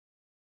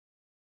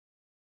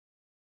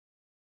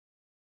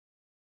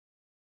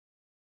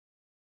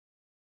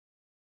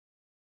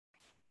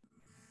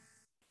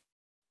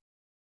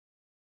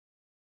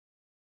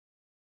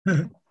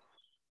All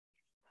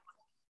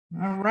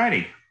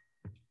righty.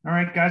 All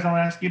right, guys, I'll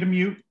ask you to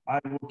mute. I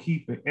will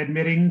keep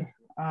admitting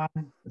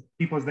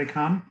people as they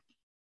come.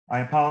 I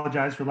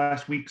apologize for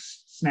last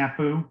week's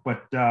snafu,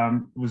 but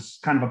it was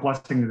kind of a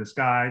blessing in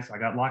disguise. I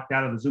got locked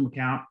out of the Zoom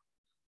account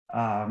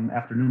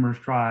after numerous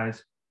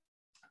tries,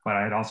 but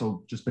I had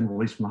also just been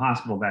released from the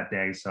hospital that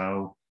day.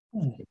 So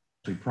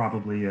it's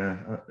probably a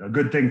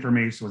good thing for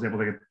me. So I was able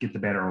to get to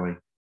bed early.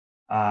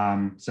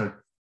 So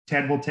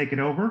Ted will take it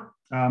over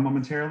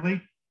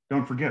momentarily.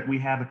 Don't forget, we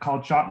have a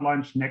called shot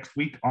lunch next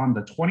week on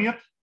the 20th.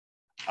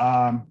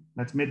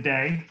 That's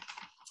midday.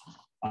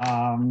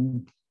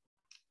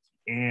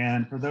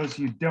 And for those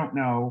who don't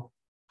know,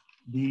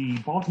 the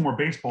Baltimore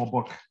baseball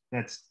book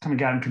that's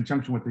coming out in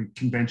conjunction with the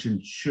convention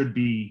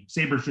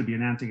SABR should be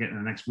announcing it in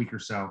the next week or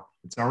so.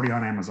 It's already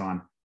on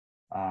Amazon.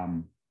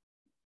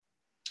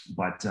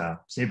 But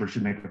SABR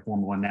should make a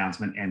formal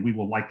announcement, and we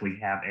will likely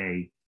have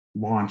a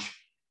launch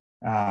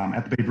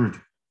at the Babe Ruth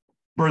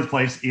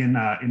birthplace in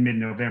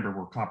mid-November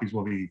where copies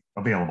will be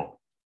available.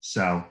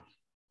 So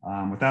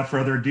without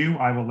further ado,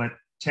 I will let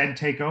Ted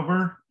take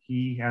over.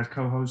 He has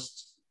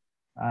co-host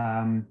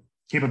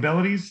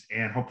capabilities,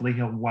 and hopefully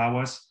he'll wow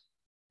us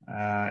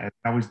as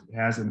he always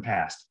has in the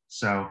past.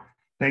 So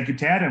thank you,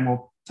 Ted, and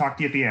we'll talk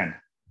to you at the end.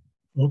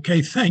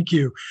 Okay, thank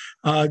you.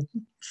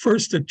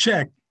 First, a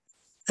check.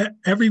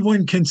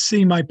 Everyone can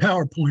see my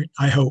PowerPoint,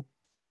 I hope.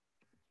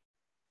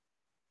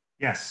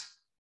 Yes.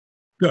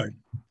 Good.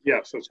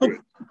 Yes, that's good.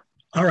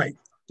 All right.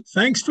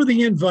 Thanks for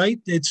the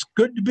invite. It's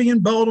good to be in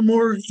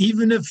Baltimore,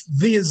 even if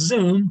via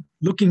Zoom.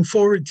 Looking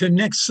forward to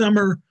next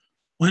summer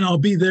when I'll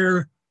be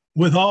there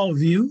with all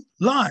of you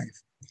live.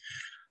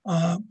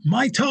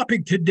 My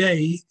topic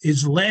today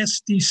is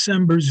last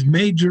December's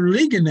Major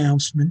League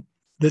announcement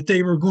that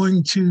they were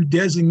going to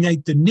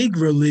designate the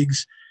Negro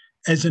Leagues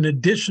as an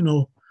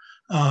additional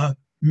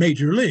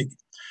Major League.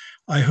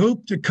 I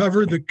hope to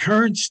cover the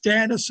current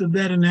status of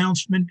that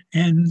announcement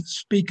and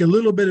speak a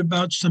little bit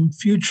about some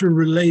future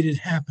related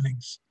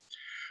happenings.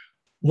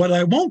 What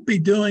I won't be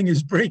doing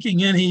is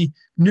breaking any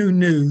new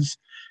news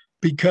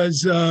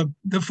because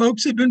the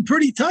folks have been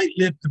pretty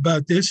tight-lipped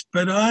about this,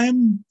 but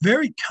I'm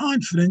very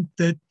confident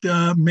that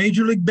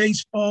Major League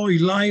Baseball,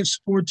 Elias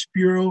Sports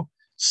Bureau,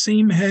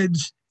 Seam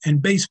Heads,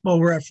 and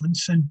Baseball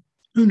Reference, and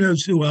who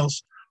knows who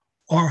else,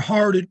 are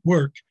hard at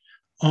work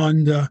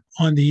on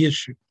the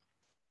issue.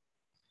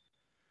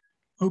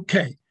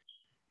 Okay.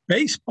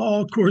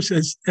 Baseball, of course,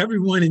 as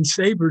everyone in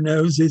SABR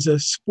knows, is a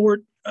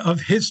sport of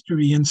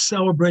history and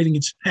celebrating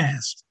its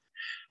past.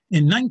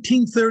 In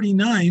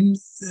 1939,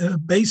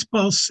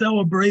 baseball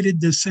celebrated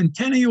the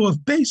centennial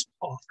of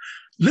baseball,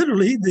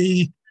 literally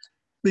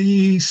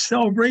the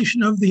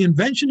celebration of the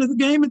invention of the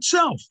game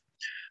itself.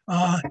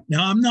 Now,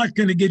 I'm not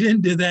going to get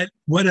into that,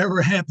 whatever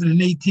happened in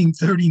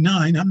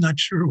 1839. I'm not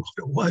sure what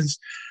it was,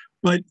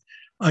 but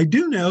I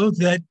do know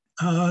that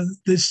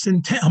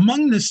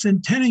among the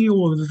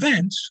centennial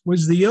events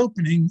was the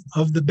opening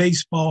of the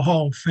Baseball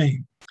Hall of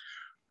Fame,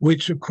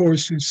 which, of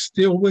course, is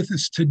still with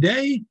us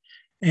today.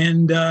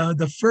 And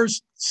the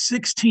first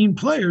 16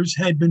 players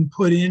had been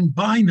put in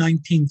by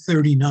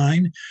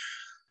 1939.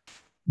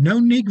 No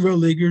Negro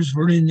Leaguers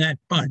were in that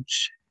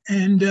bunch.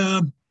 And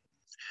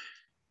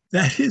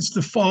that is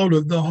the fault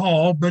of the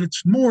Hall, but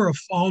it's more a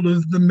fault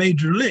of the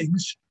Major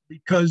Leagues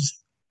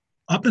because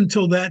up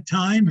until that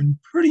time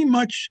and pretty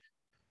much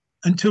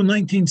until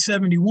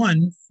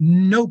 1971,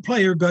 no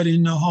player got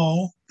in the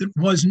Hall that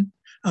wasn't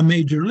a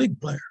Major League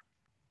player.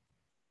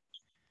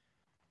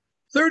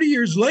 30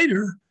 years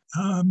later,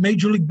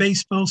 Major League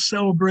Baseball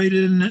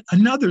celebrated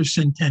another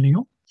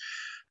centennial.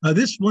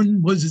 This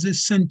one was the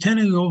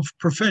centennial of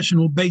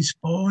professional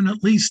baseball, and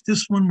at least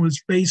this one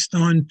was based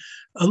on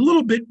a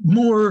little bit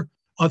more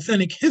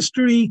authentic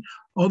history,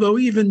 although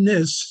even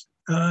this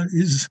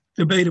is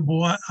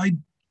debatable. I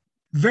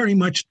very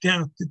much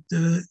doubt that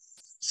the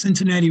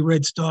Cincinnati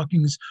Red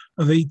Stockings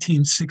of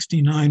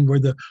 1869 were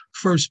the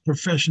first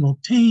professional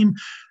team.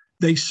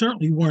 They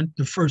certainly weren't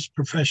the first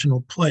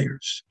professional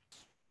players.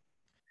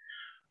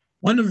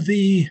 One of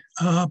the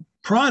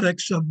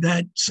products of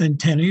that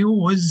centennial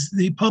was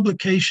the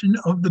publication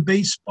of the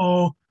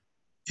baseball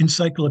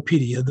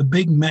encyclopedia, the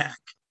Big Mac.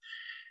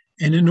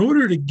 And in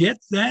order to get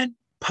that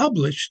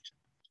published,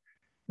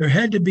 there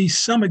had to be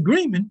some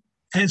agreement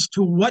as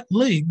to what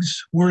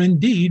leagues were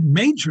indeed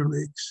major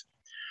leagues.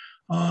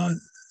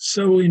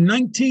 So in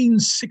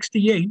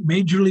 1968,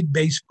 Major League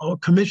Baseball,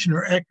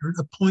 Commissioner Eckert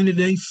appointed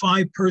a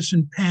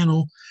 5-person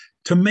panel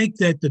to make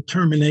that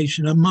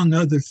determination, among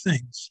other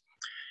things.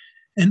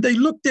 And they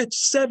looked at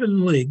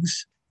 7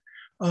 leagues,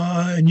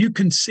 and you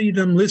can see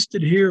them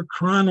listed here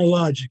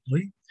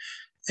chronologically.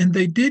 And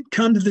they did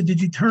come to the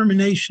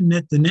determination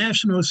that the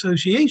National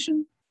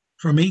Association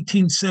from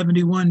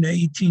 1871 to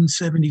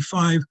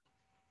 1875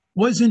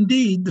 was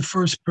indeed the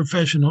first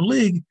professional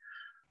league,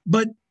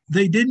 but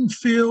they didn't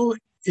feel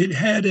it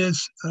had a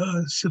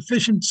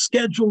sufficient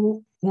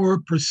schedule or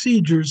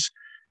procedures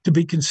to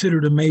be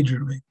considered a major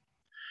league.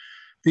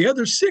 The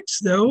other 6,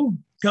 though,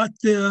 got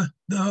the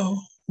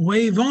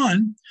wave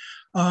on,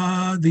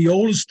 the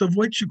oldest of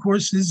which, of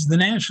course, is the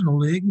National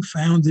League,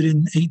 founded in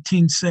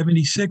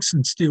 1876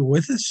 and still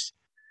with us.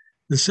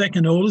 The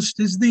second oldest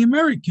is the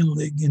American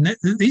League, and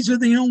these are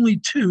the only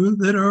two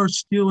that are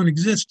still in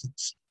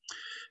existence.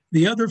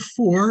 The other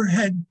four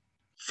had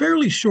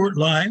fairly short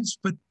lives,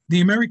 but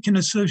the American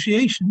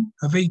Association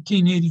of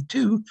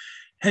 1882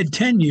 had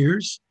 10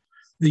 years,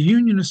 the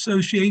Union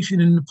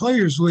Association and the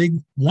Players League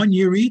 1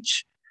 year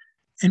each,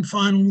 and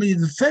finally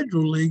the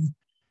Federal League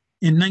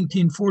in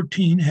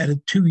 1914 had a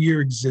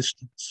 2-year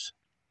existence.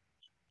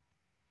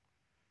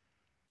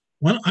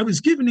 Well, I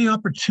was given the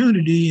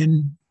opportunity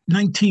in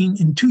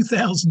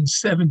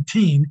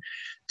 2017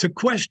 to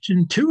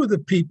question two of the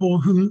people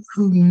who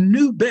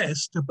knew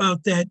best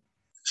about that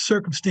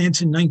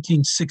circumstance in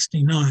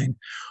 1969.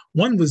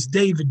 One was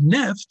David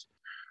Neft,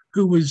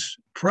 who was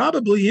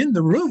probably in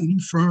the room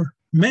for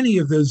many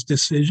of those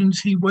decisions.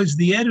 He was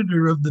the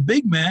editor of the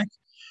Big Mac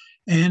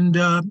and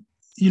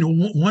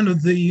one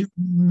of the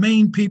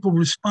main people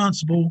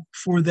responsible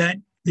for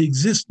the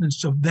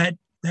existence of that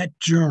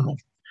journal.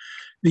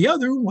 The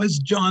other was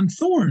John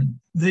Thorne,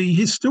 the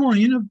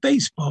historian of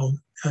baseball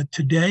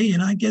today,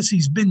 and I guess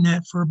he's been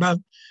that for about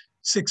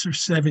 6 or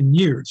 7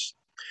 years.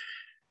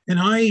 And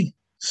I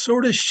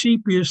sort of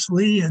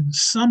sheepishly and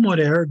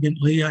somewhat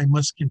arrogantly, I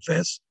must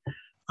confess,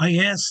 I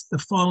asked the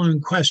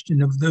following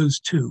question of those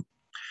two.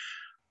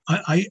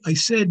 I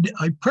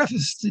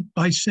prefaced it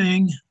by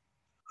saying,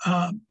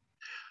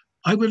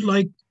 I would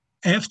like,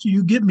 after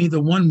you give me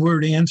the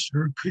one-word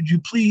answer, could you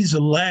please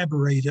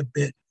elaborate a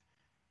bit?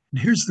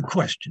 And here's the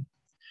question.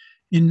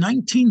 In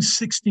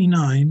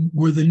 1969,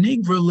 were the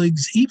Negro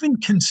Leagues even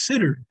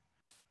considered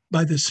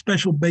by the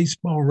Special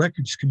Baseball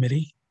Records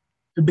Committee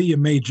to be a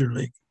major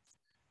league?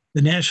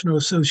 The National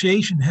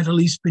Association had at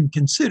least been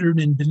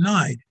considered and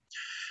denied.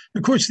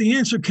 Of course, the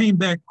answer came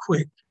back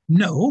quick,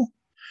 no.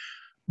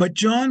 But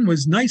John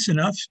was nice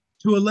enough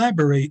to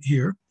elaborate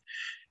here.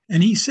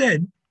 And he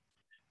said,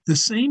 the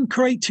same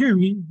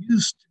criteria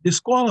used to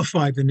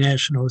disqualify the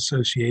National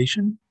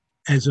Association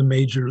as a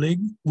major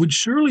league would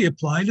surely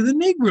apply to the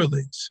Negro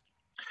Leagues.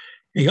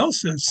 He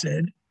also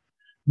said,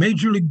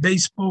 Major League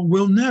Baseball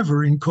will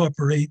never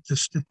incorporate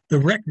the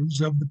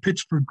records of the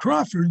Pittsburgh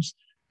Crawfords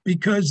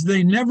because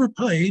they never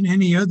played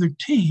any other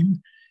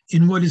team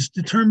in what is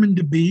determined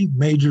to be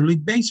Major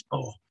League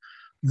Baseball.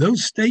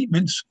 Those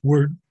statements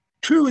were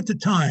true at the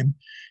time,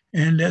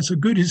 and as a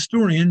good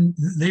historian,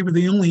 they were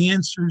the only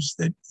answers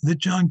that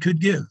John could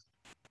give.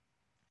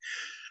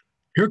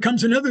 Here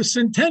comes another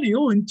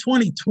centennial in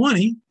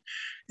 2020.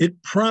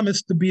 It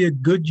promised to be a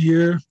good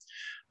year,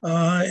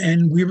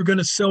 and we were going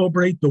to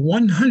celebrate the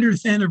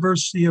 100th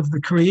anniversary of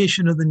the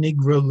creation of the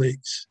Negro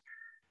Leagues.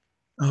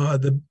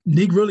 The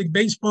Negro League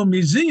Baseball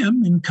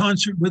Museum, in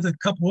concert with a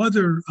couple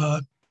other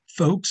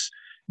folks,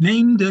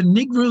 named a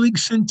Negro League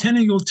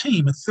Centennial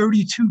team, a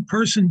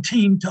 32-person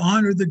team to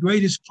honor the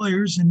greatest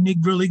players in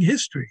Negro League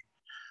history.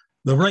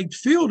 The right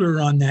fielder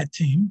on that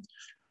team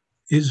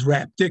is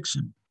Rap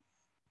Dixon.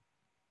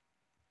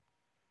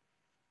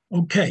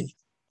 Okay,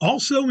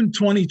 also in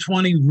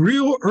 2020,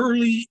 real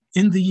early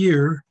in the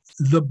year,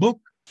 the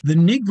book, The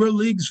Negro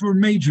Leagues Were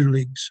Major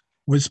Leagues,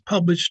 was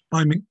published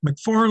by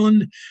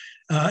McFarland,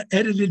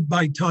 edited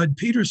by Todd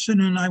Peterson,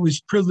 and I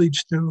was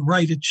privileged to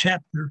write a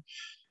chapter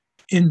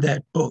in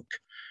that book.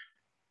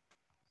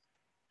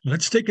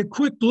 Let's take a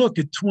quick look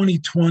at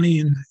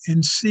 2020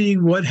 and see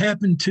what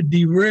happened to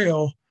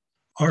derail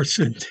our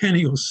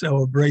centennial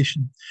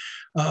celebration.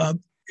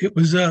 It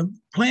was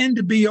planned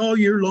to be all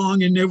year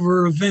long, and there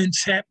were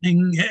events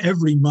happening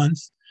every month.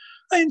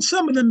 And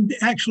some of them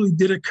actually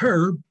did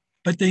occur,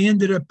 but they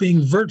ended up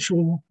being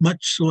virtual,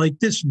 much like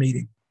this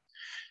meeting.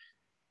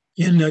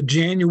 In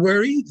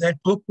January, that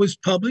book was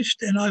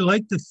published, and I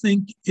like to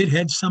think it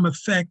had some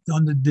effect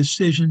on the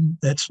decision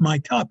that's my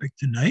topic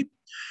tonight.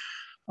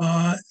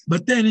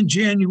 But then in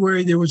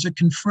January, there was a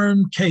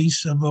confirmed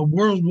case of a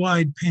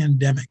worldwide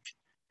pandemic.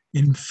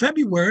 In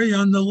February,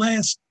 on the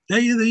last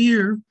day of the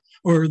year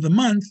or the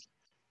month,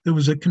 there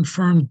was a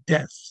confirmed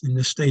death in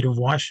the state of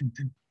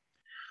Washington.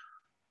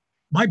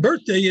 My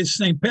birthday is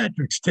St.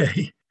 Patrick's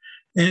Day.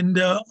 And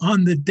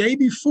on the day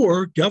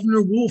before,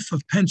 Governor Wolf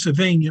of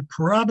Pennsylvania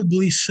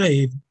probably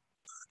saved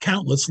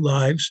countless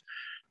lives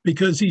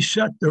because he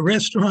shut the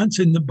restaurants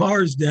and the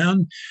bars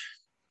down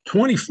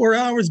 24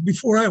 hours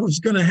before I was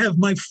going to have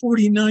my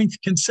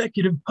 49th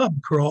consecutive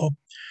pub crawl,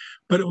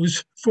 but it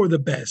was for the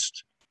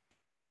best.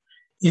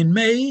 In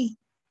May,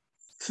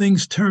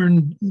 things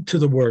turned to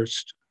the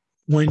worst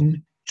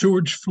when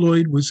George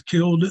Floyd was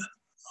killed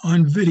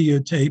on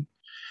videotape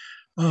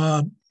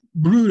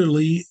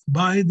brutally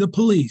by the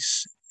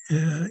police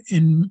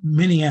in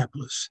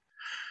Minneapolis.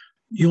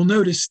 You'll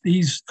notice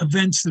these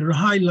events that are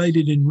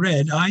highlighted in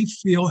red, I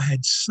feel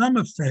had some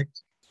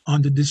effect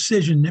on the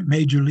decision that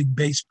Major League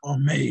Baseball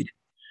made.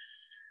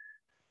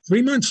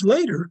 3 months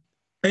later,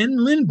 Ben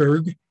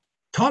Lindbergh,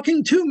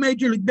 talking to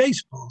Major League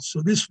Baseball,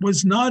 so this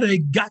was not a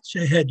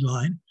gotcha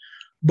headline,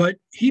 but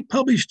he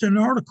published an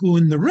article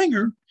in The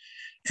Ringer,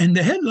 and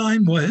the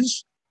headline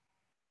was,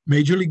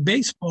 Major League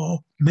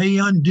Baseball may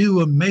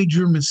undo a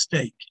major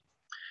mistake.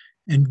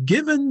 And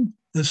given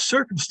the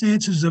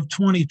circumstances of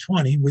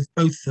 2020, with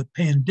both the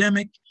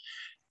pandemic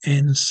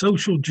and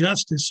social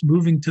justice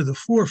moving to the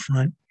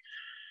forefront,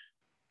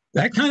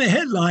 that kind of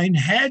headline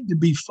had to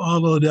be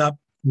followed up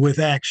with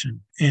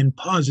action and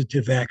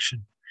positive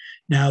action.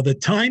 Now, the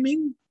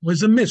timing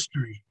was a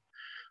mystery,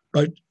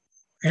 but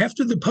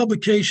after the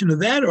publication of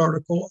that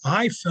article,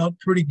 I felt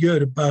pretty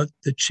good about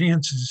the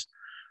chances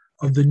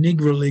of the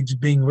Negro Leagues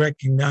being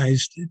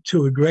recognized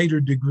to a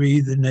greater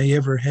degree than they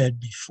ever had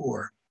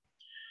before.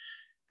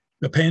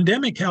 The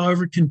pandemic,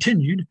 however,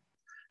 continued.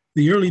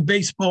 The early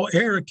baseball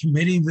era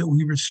committee that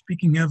we were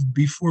speaking of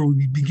before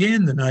we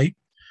began the night,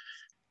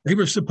 they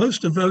were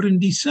supposed to vote in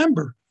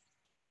December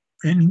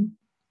and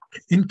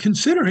in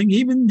considering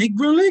even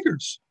Negro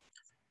Leaguers.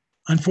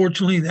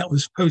 Unfortunately, that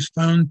was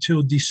postponed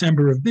till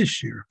December of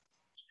this year.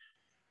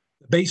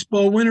 The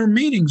baseball winter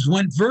meetings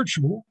went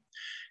virtual,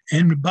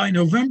 and by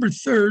November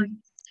 3rd,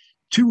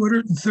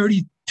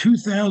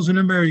 232,000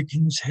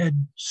 Americans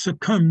had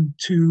succumbed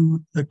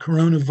to the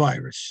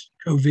coronavirus,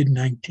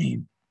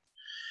 COVID-19.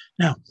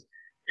 Now,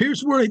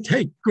 here's where I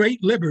take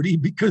great liberty,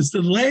 because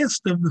the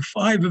last of the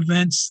 5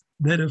 events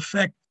that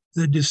affect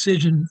the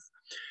decision,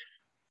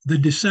 the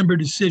December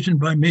decision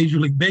by Major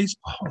League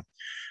Baseball,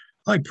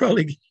 I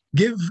probably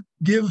give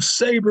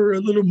SABR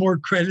a little more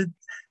credit,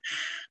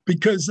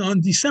 because on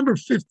December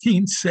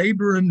 15th,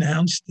 SABR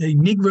announced a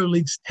Negro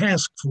Leagues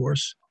task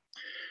force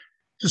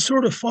to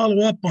sort of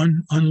follow up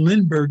on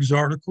Lindbergh's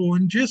article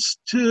and just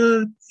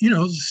to,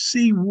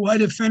 see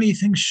what, if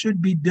anything,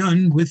 should be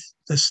done with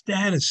the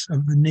status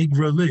of the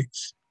Negro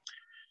Leagues.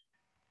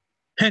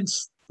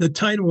 Hence the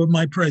title of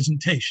my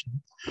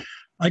presentation.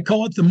 I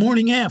call it The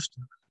Morning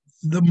After.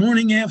 The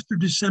morning after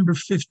December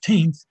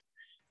 15th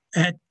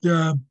at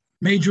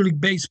Major League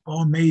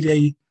Baseball made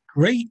a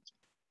great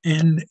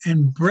and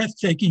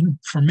breathtaking,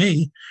 for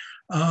me,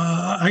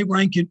 I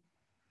rank it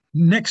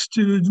next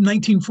to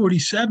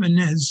 1947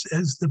 as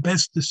the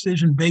best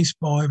decision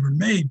baseball ever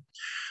made.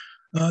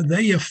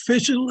 They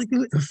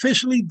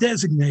officially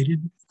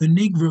designated the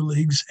Negro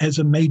Leagues as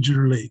a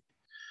major league.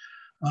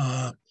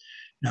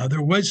 Now,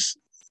 there was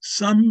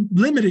some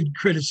limited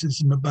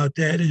criticism about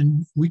that,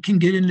 and we can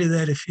get into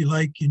that if you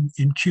like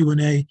in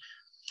Q&A.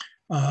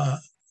 I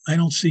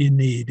don't see a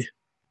need.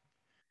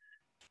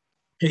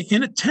 Okay,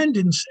 in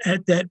attendance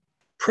at that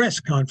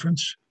press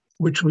conference,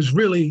 which was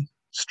really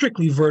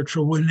strictly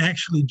virtual and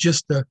actually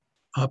just a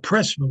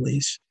press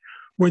release,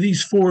 were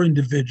these 4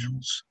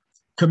 individuals.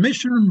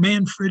 Commissioner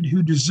Manfred,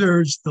 who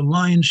deserves the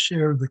lion's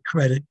share of the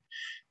credit.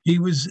 He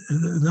was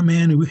the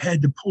man who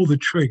had to pull the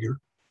trigger.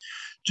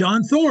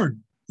 John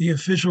Thorne, the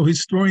official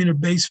historian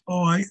of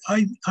baseball.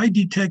 I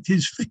detect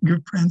his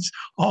fingerprints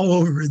all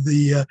over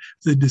the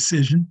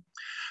decision.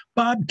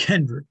 Bob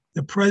Kendrick,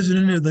 the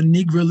president of the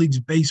Negro Leagues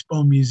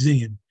Baseball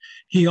Museum.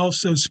 He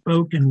also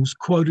spoke and was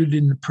quoted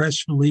in the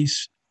press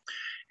release.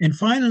 And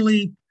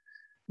finally,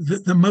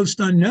 the most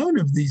unknown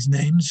of these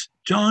names,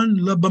 John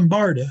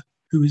LaBombarda,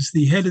 who is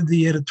the head of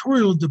the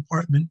editorial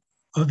department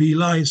of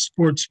Elias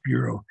Sports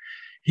Bureau.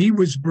 He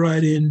was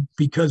brought in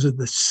because of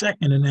the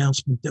second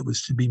announcement that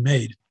was to be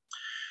made.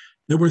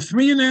 There were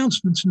 3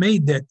 announcements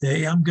made that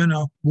day. I'm going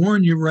to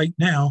warn you right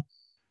now.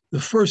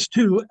 The first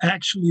 2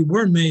 actually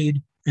were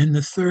made, and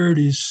the third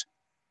is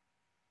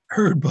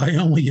heard by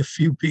only a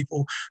few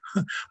people.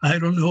 I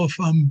don't know if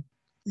I'm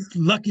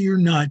lucky or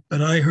not,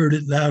 but I heard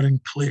it loud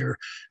and clear,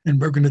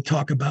 and we're going to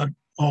talk about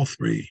all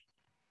 3.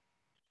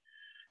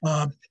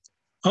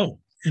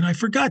 And I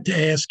forgot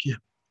to ask you,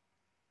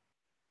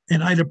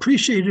 and I'd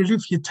appreciate it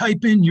if you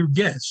type in your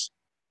guess.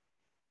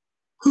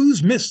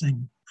 Who's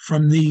missing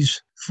from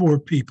these 4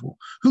 people?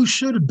 Who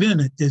should have been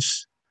at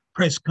this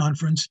press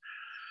conference,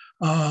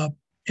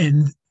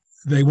 and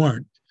they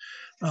weren't?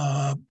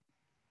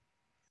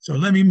 So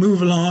let me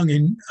move along,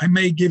 and I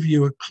may give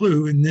you a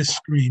clue in this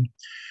screen.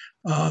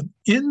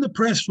 In the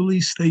press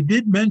release, they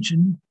did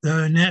mention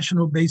the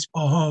National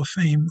Baseball Hall of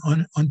Fame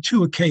on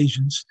 2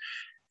 occasions,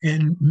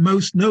 and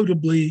most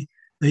notably,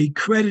 they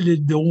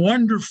credited the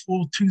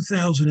wonderful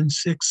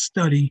 2006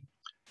 study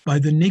by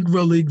the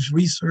Negro Leagues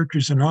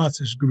Researchers and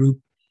Authors Group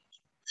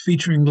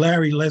featuring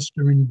Larry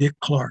Lester and Dick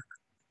Clark.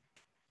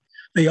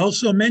 They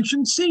also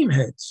mentioned seam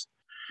heads.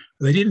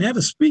 They didn't have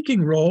a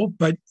speaking role,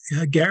 but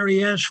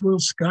Gary Asheville,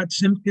 Scott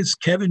Simkus,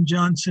 Kevin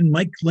Johnson,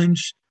 Mike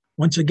Lynch,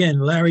 once again,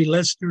 Larry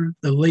Lester,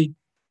 the late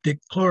Dick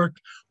Clark,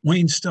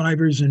 Wayne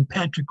Stivers, and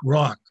Patrick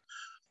Rock,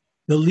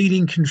 the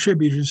leading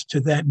contributors to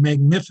that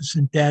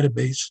magnificent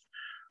database,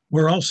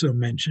 were also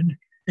mentioned.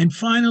 And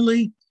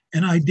finally,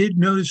 and I did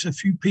notice a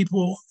few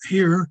people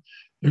here,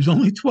 there's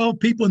only 12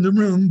 people in the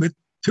room, but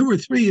 2 or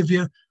 3 of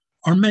you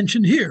are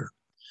mentioned here.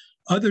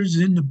 Others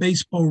in the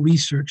baseball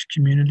research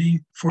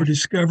community for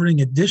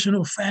discovering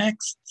additional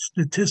facts,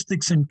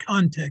 statistics, and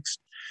context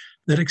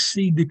that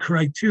exceed the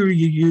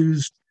criteria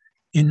used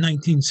in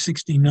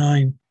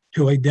 1969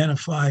 to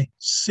identify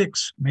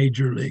 6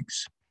 major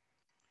leagues.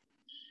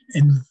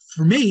 And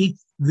for me,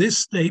 this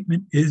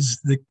statement is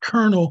the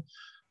kernel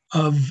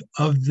of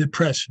the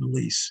press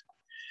release.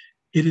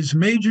 It is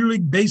Major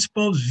League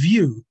Baseball's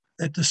view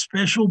that the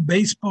Special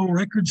Baseball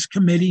Records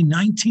Committee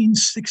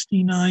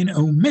 1969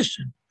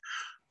 omission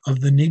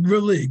of the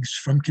Negro Leagues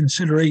from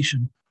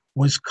consideration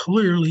was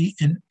clearly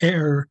an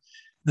error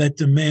that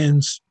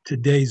demands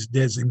today's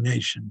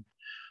designation.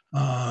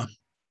 A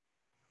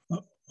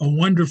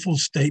wonderful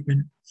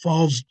statement,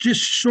 falls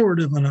just short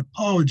of an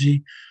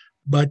apology,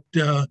 but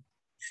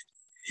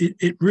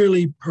it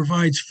really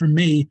provides for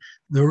me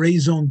the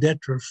raison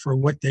d'etre for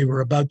what they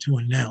were about to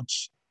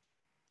announce.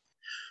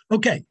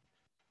 Okay,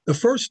 the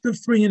first of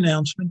three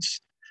announcements,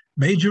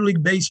 Major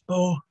League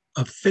Baseball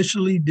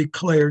officially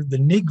declared the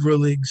Negro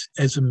Leagues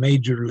as a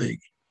major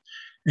league.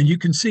 And you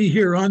can see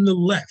here on the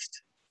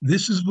left,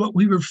 this is what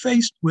we were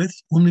faced with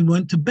when we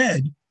went to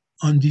bed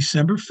on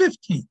December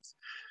 15th.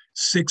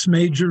 6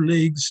 major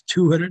leagues,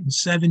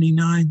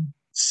 279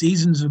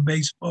 seasons of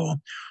baseball,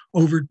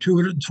 over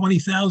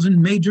 220,000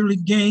 major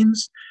league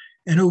games,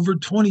 and over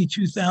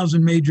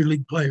 22,000 major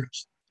league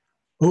players.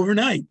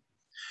 Overnight,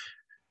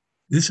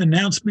 this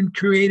announcement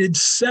created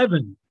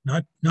 7,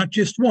 not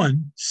just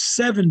 1,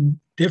 7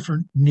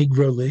 different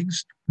Negro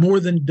Leagues, more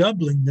than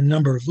doubling the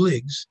number of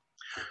leagues.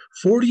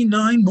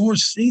 49 more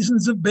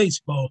seasons of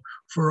baseball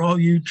for all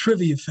you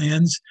trivia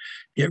fans.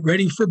 Get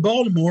ready for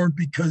Baltimore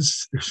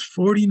because there's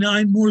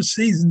 49 more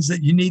seasons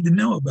that you need to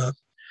know about.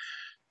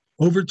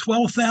 Over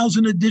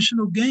 12,000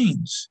 additional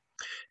games.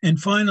 And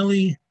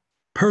finally,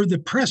 per the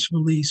press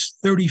release,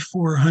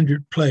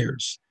 3,400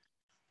 players.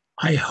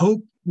 I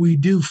hope we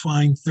do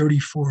find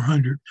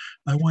 3,400.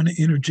 I want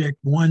to interject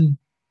one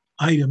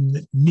item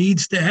that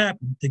needs to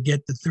happen to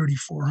get to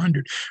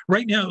 3,400.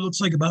 Right now, it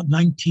looks like about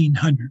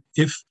 1,900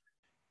 if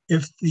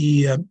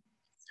the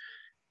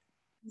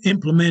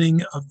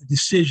implementing of the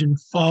decision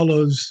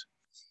follows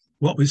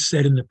what was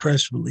said in the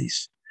press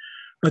release.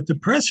 But the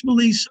press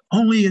release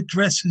only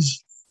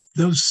addresses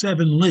those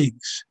 7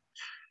 leagues.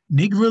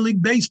 Negro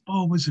League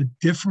Baseball was a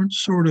different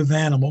sort of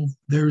animal.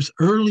 There's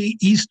early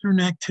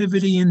Eastern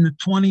activity in the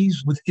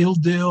 20s with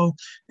Hilldale,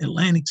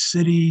 Atlantic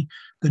City,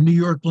 the New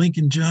York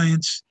Lincoln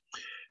Giants.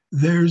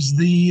 There's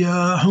the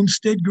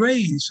Homestead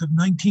Grays of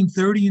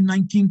 1930 and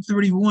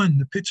 1931,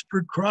 the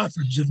Pittsburgh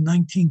Crawfords of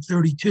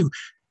 1932.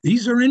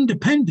 These are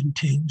independent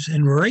teams,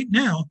 and right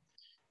now,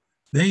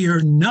 they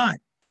are not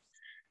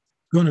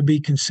going to be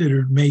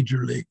considered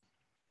major league.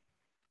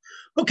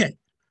 Okay,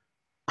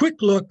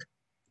 quick look.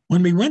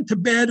 When we went to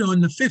bed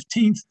on the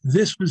 15th,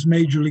 this was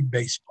Major League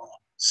Baseball,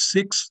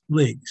 6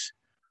 leagues.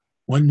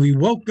 When we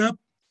woke up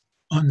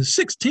on the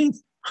 16th,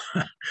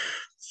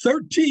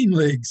 13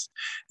 leagues.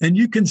 And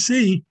you can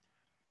see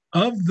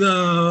of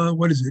the,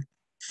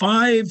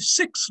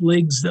 6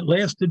 leagues that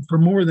lasted for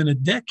more than a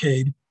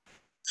decade,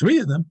 3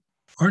 of them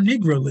are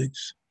Negro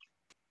Leagues.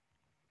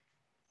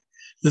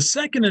 The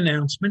second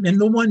announcement,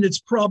 and the one that's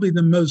probably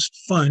the most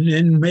fun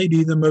and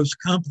maybe the most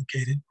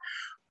complicated,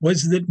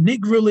 was that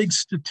Negro League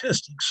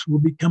statistics will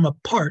become a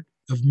part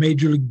of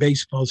Major League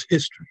Baseball's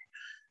history.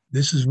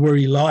 This is where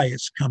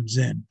Elias comes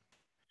in.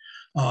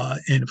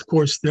 And of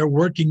course, they're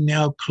working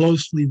now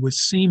closely with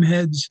seam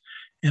heads,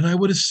 and I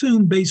would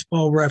assume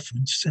Baseball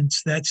Reference,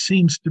 since that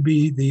seems to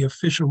be the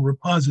official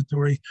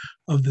repository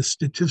of the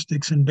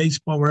statistics, and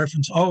Baseball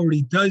Reference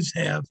already does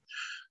have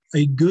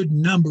a good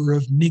number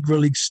of Negro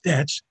League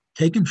stats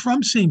taken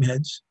from seam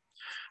heads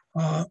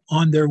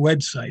on their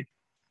website.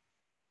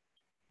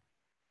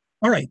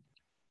 All right,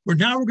 we're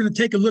going to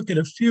take a look at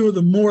a few of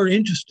the more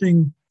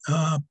interesting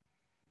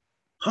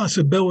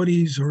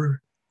possibilities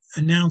or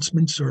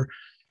announcements or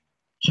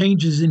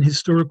changes in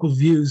historical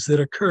views that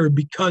occur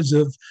because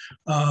of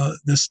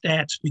the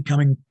stats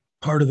becoming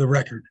part of the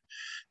record.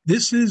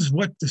 This is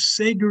what the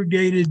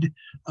segregated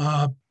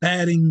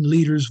batting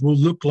leaders will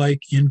look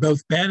like in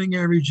both batting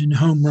average and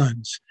home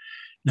runs.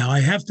 Now,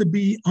 I have to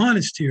be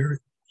honest here.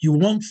 You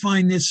won't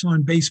find this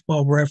on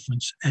Baseball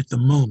Reference at the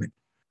moment.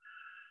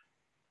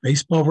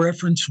 Baseball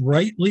Reference,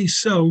 rightly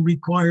so,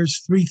 requires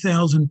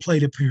 3,000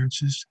 plate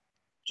appearances.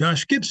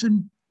 Josh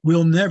Gibson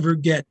will never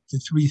get to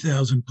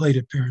 3,000 plate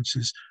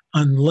appearances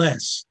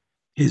unless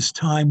his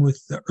time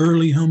with the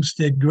early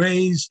Homestead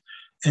Grays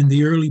and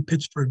the early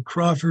Pittsburgh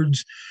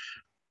Crawfords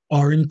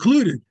are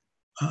included.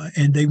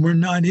 And they were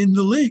not in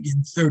the league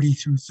in 30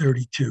 through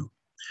 32.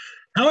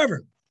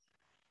 However,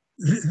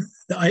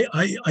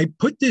 I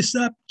put this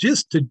up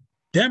just to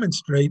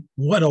demonstrate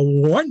what a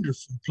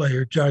wonderful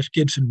player Josh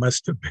Gibson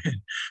must have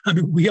been. I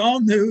mean, we all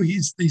knew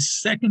he's the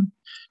second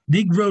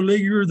Negro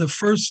Leaguer, the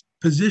first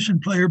position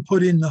player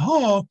put in the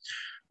Hall,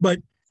 but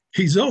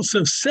he's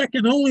also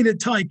second only to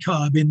Ty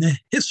Cobb in the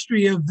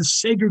history of the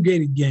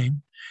segregated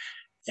game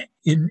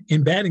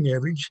in batting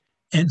average,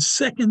 and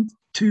second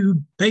to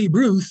Babe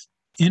Ruth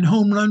in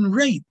home run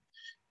rate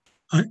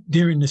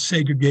during the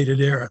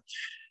segregated era.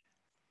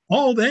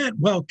 All that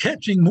while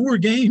catching more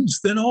games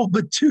than all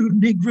but 2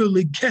 Negro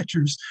League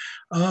catchers.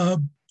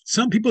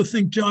 Some people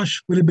think Josh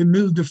would have been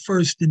moved to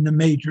first in the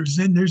majors,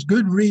 and there's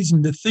good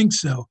reason to think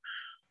so.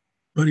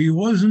 But he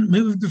wasn't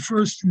moved to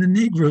first in the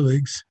Negro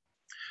Leagues.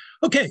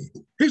 Okay,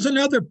 here's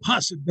another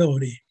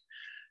possibility.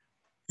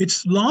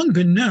 It's long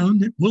been known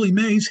that Willie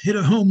Mays hit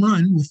a home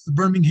run with the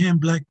Birmingham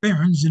Black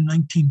Barons in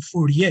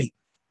 1948.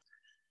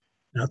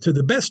 Now, to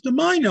the best of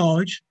my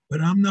knowledge,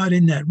 but I'm not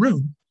in that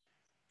room,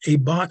 a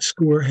box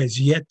score has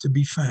yet to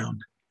be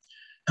found.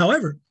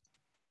 However,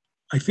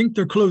 I think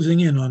they're closing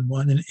in on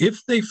one, and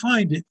if they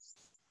find it,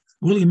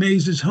 Willie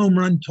Mays' home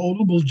run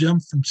total will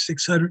jump from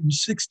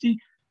 660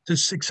 to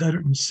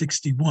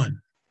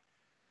 661.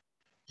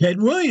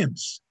 Ted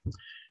Williams,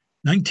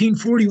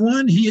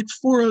 1941, he hit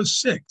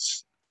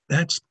 406.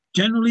 That's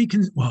generally,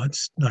 well,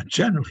 it's not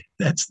generally,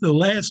 that's the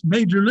last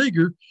major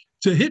leaguer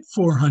to hit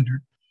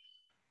 400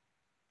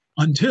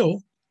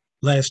 until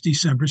last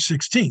December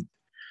 16th.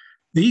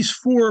 These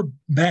four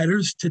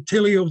batters,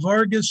 Titilio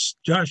Vargas,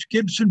 Josh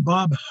Gibson,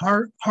 Bob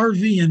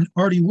Harvey, and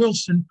Artie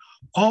Wilson,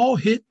 all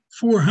hit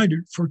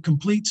 400 for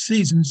complete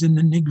seasons in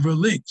the Negro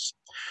Leagues.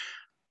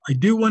 I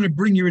do want to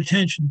bring your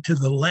attention to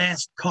the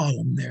last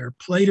column there,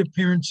 plate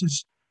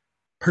appearances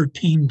per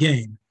team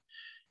game.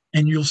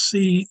 And you'll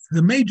see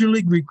the major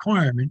league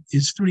requirement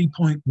is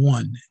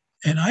 3.1.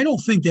 And I don't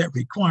think that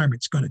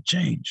requirement's going to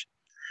change.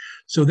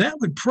 So that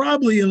would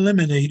probably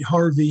eliminate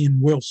Harvey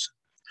and Wilson.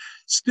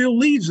 Still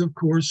leaves, of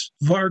course,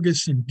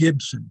 Vargas and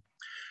Gibson.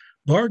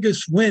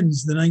 Vargas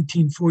wins the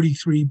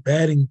 1943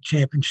 batting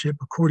championship,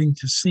 according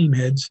to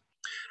Seamheads.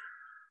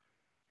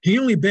 He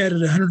only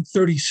batted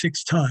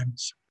 136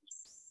 times.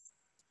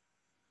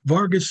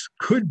 Vargas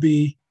could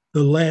be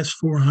the last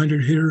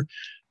 400 hitter.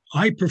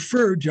 I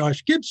prefer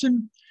Josh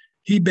Gibson.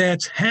 He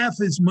bats half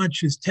as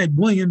much as Ted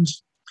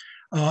Williams.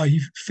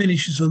 He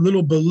finishes a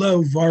little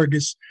below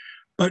Vargas.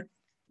 But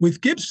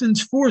with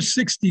Gibson's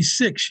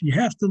 466, you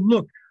have to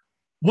look.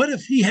 What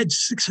if he had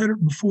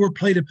 604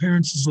 plate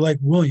appearances like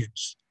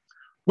Williams?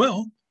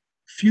 Well,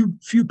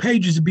 few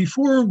pages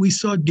before, we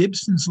saw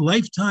Gibson's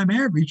lifetime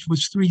average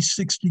was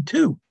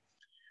 362.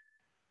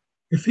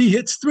 If he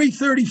hits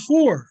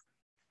 334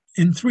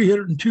 in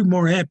 302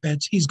 more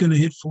at-bats, he's going to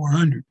hit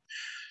 400.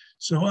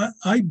 So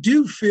I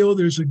do feel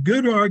there's a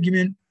good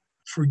argument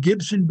for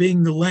Gibson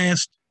being the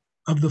last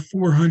of the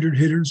 400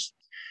 hitters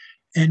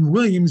and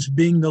Williams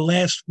being the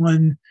last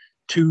one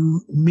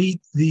to meet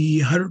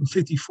the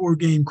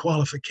 154-game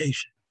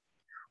qualification.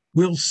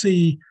 We'll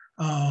see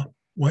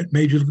what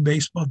Major League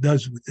Baseball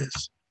does with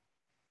this.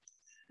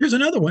 Here's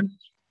another one.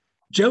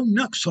 Joe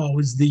Nuxhall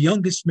is the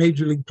youngest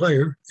Major League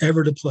player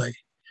ever to play,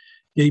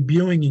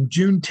 debuting in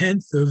June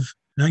 10th of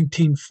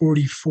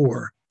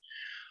 1944.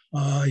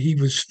 He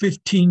was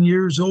 15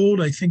 years old,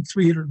 I think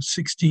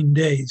 316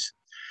 days.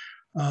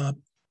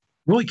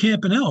 Roy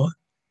Campanella,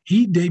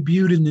 he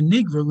debuted in the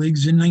Negro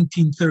Leagues in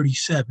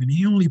 1937.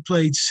 He only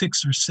played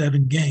 6 or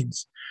 7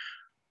 games.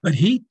 But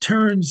he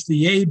turns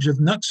the age of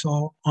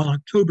Nuxhall on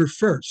October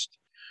 1st.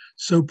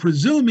 So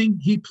presuming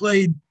he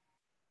played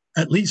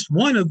at least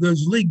one of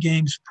those league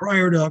games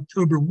prior to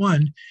October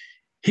 1,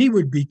 he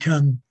would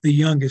become the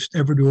youngest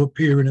ever to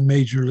appear in a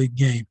major league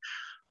game.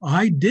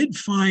 I did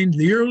find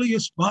the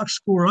earliest box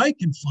score I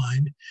can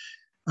find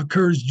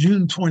occurs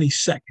June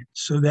 22nd.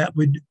 So that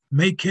would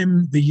make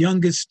him the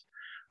youngest,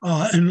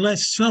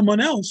 unless someone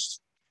else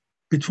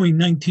between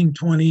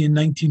 1920 and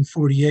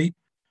 1948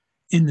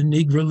 in the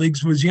Negro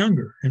Leagues was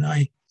younger. And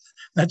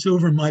that's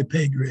over my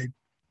pay grade.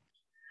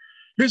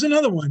 Here's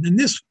another one. And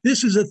this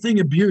is a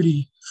thing of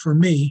beauty for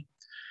me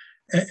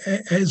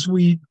as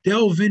we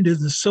delve into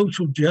the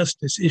social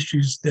justice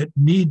issues that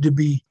need to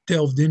be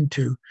delved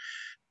into.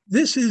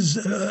 This is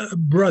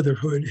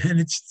brotherhood, and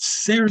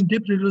it's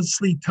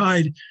serendipitously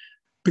tied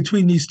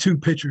between these two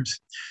pitchers.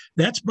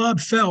 That's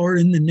Bob Fowler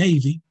in the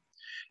Navy.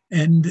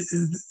 And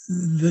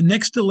the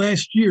next to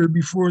last year,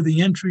 before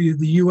the entry of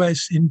the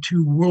U.S.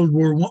 into World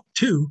War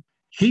II,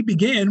 he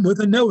began with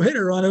a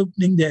no-hitter on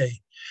opening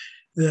day,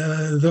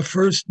 the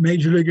first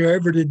major leaguer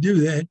ever to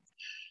do that.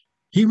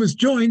 He was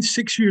joined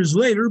 6 years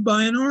later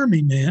by an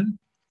Army man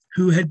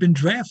who had been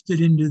drafted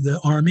into the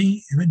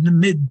Army in the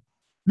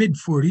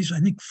mid-40s, I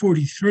think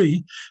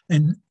 43,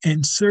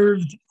 and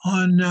served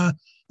on,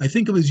 I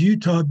think it was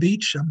Utah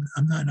Beach.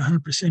 I'm not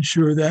 100%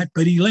 sure of that,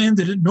 but he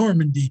landed at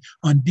Normandy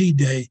on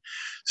D-Day.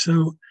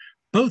 So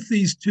both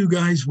these two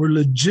guys were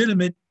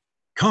legitimate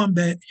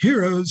combat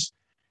heroes.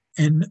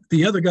 And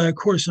the other guy, of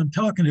course, I'm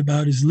talking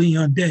about is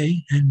Leon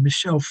Day, and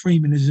Michelle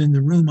Freeman is in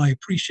the room. I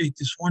appreciate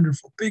this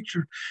wonderful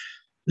picture.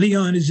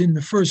 Leon is in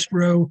the first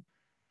row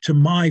to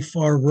my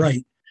far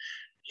right.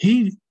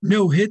 He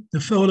no-hit the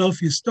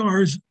Philadelphia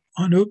Stars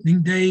on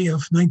opening day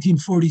of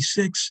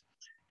 1946,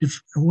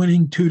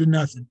 winning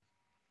 2-0.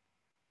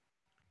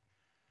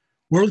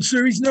 World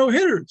Series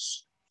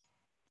no-hitters.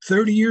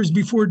 30 years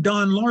before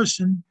Don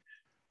Larson,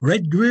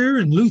 Red Greer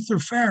and Luther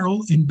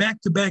Farrell in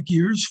back-to-back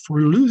years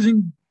for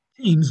losing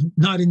teams,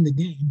 not in the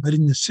game, but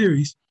in the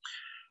series,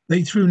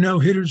 they threw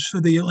no-hitters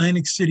for the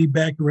Atlantic City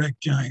Bacharach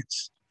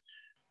Giants.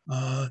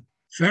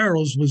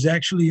 Farrell's was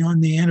actually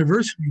on the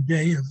anniversary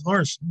day of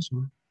Larson's,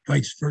 or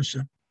vice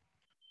versa.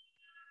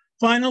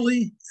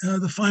 Finally,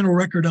 the final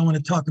record I want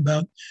to talk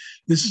about,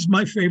 this is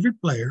my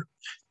favorite player.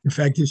 In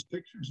fact, his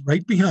picture is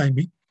right behind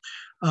me.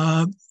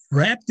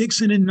 Rap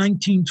Dixon in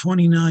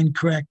 1929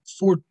 cracked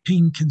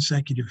 14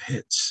 consecutive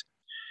hits.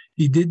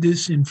 He did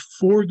this in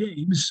 4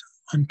 games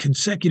on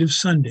consecutive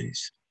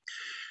Sundays.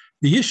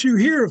 The issue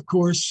here, of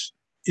course,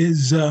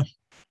 is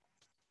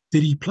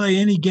did he play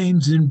any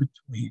games in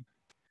between?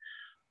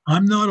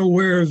 I'm not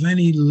aware of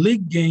any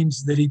league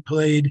games that he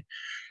played.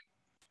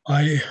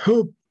 I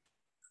hope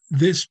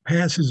this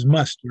passes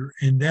muster,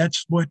 and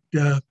that's what,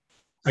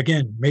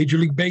 again, Major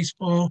League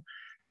Baseball,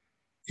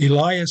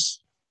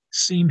 Elias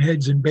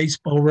Seamheads and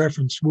Baseball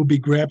Reference will be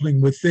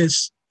grappling with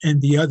this and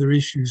the other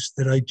issues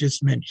that I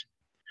just mentioned.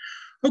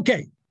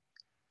 Okay,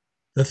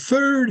 the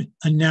third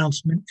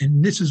announcement,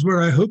 and this is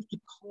where I hope to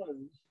close,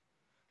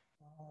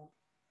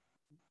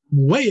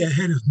 way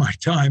ahead of my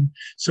time,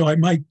 so I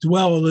might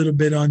dwell a little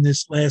bit on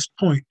this last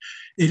point.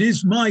 It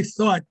is my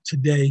thought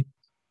today,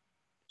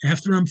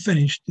 after I'm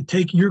finished, to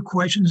take your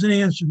questions and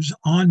answers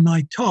on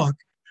my talk,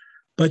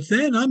 but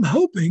then I'm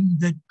hoping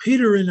that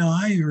Peter and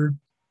I, or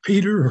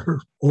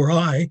Peter or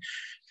I,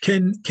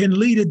 can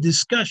lead a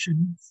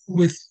discussion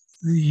with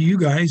you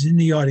guys in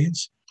the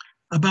audience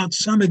about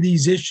some of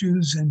these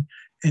issues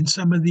and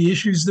some of the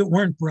issues that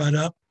weren't brought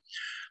up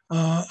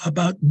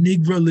about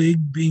Negro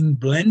League being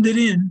blended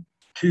in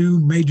to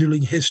Major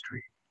League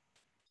history.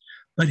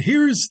 But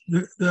here's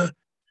the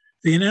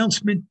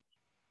announcement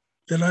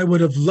that I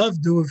would have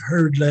loved to have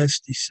heard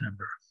last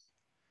December.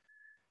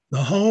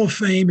 The Hall of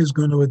Fame is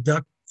going to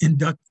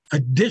induct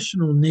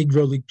additional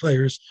Negro League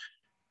players,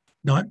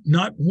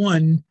 not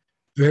one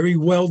very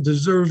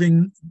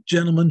well-deserving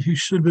gentleman who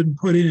should have been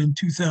put in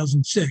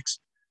 2006.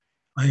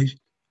 I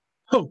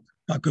hope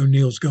Buck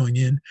O'Neill's going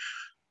in.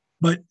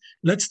 But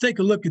let's take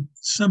a look at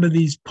some of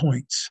these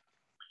points.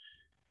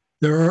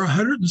 There are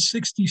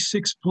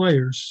 166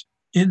 players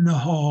in the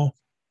Hall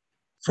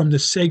from the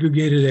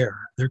segregated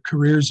era. Their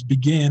careers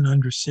began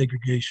under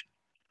segregation.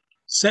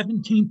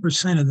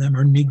 17% of them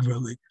are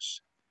Negro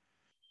Leaguers.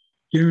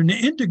 During the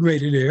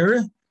integrated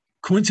era,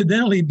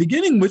 coincidentally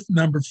beginning with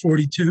number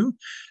 42,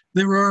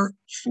 there are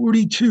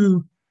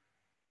 42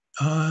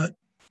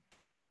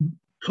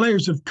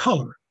 players of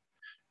color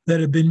that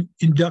have been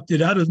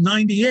inducted out of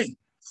 98.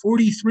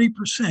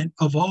 43%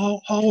 of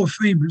all Hall of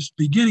Famers,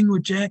 beginning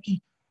with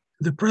Jackie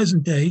to the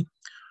present day,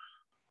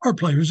 are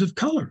players of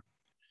color.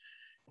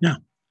 Now,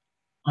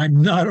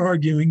 I'm not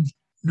arguing,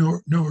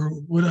 nor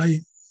would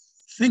I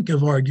think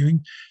of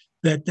arguing,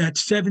 that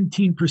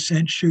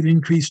 17% should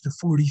increase to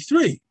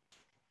 43.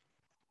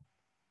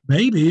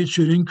 Maybe it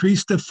should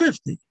increase to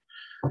 50.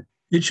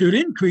 It should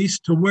increase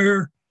to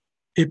where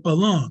it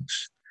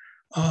belongs.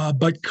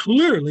 But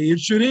clearly it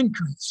should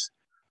increase.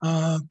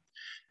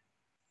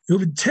 It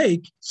would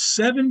take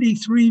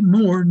 73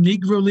 more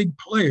Negro League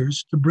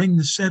players to bring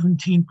the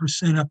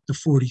 17% up to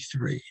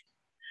 43.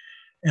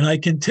 And I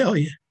can tell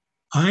you,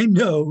 I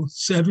know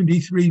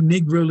 73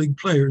 Negro League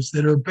players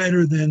that are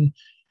better than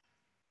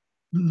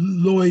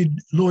Lloyd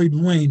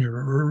Wayner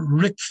or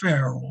Rick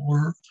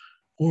Farrell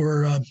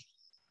or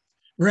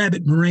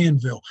Rabbit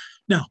Moranville.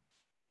 Now,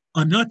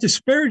 I'm not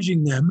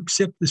disparaging them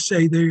except to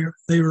say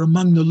they are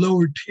among the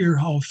lower tier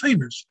Hall of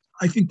Famers.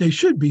 I think they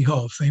should be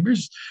Hall of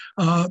Famers.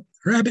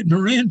 Rabbit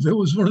Moranville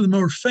was one of the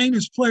more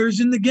famous players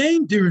in the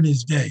game during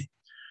his day.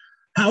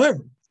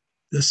 However,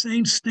 the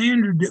same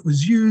standard that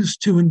was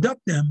used to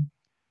induct them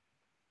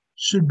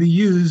should be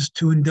used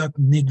to induct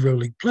Negro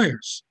League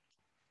players.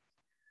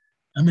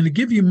 I'm going to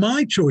give you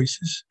my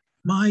choices,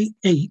 my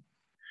 8,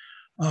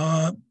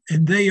 and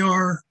they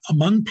are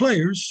among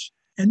players,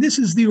 and this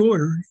is the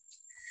order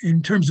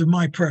in terms of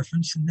my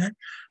preference, and that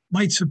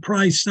might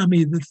surprise some of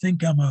you that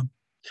think I'm a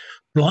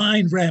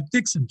blind Rap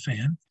Dixon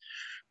fan,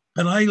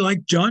 but I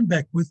like John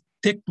Beckwith,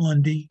 Dick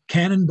Lundy,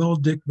 Cannonball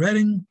Dick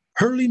Redding,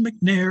 Hurley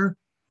McNair,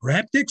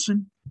 Rap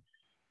Dixon,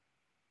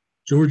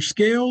 George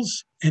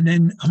Scales, and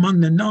then among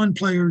the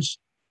non-players,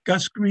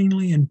 Gus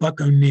Greenlee and Buck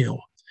O'Neill.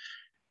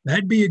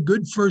 That'd be a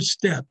good first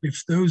step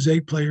if those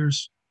 8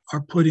 players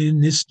are put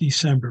in this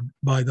December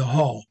by the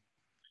Hall.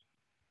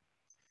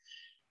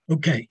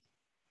 Okay,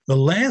 the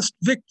last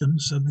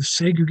victims of the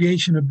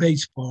segregation of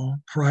baseball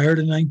prior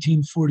to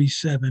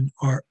 1947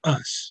 are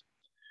us.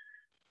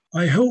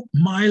 I hope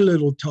my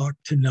little talk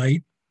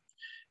tonight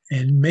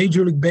and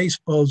Major League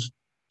Baseball's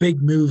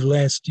big move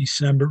last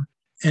December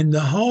and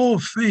the Hall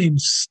of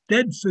Fame's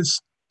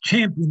steadfast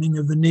championing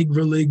of the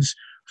Negro Leagues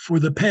for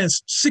the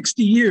past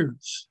 60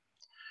 years.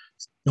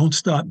 Don't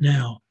stop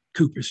now,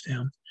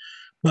 Cooperstown.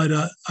 But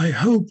I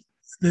hope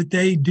that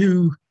they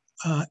do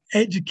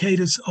educate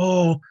us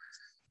all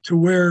to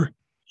where,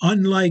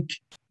 unlike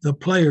the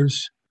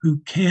players who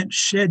can't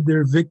shed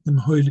their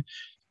victimhood,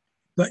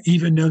 but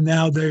even though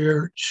now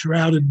they're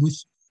shrouded with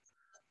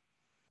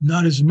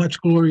not as much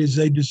glory as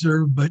they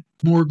deserve, but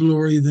more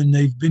glory than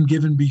they've been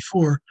given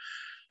before,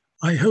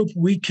 I hope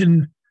we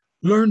can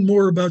learn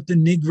more about the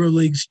Negro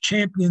Leagues,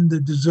 champion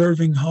the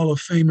deserving Hall of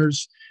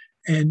Famers,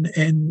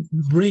 and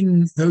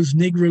bring those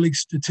Negro League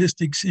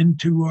statistics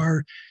into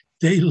our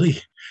daily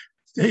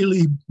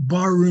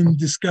barroom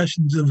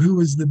discussions of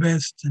who is the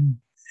best, and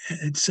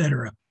et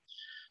cetera.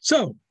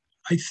 So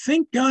I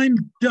think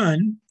I'm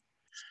done.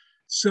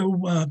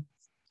 So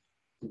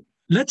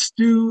let's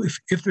do,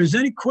 if there's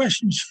any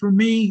questions for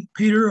me,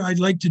 Peter, I'd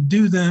like to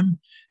do them.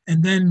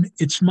 And then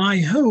it's my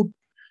hope,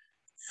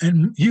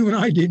 and you and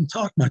I didn't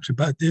talk much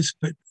about this,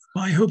 but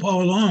my hope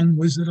all along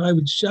was that I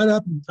would shut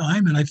up in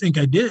time, and I think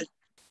I did,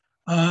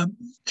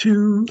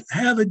 to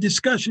have a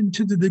discussion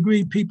to the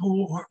degree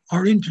people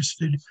are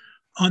interested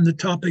on the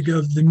topic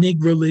of the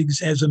Negro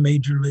Leagues as a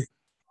major league.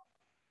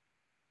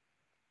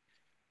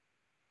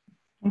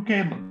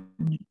 Okay,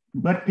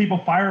 let people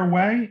fire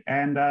away,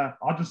 and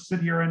I'll just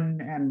sit here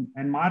and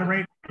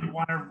moderate. If you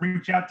want to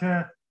reach out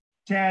to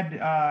Ted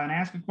and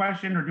ask a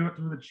question, or do it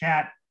through the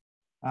chat,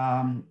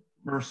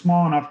 we're a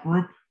small enough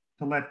group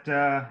to let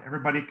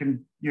everybody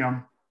can,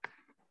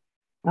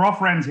 we're all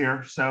friends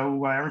here,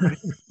 so everybody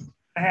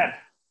ahead.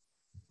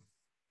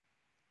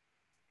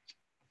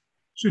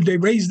 Should they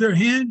raise their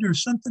hand or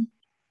something?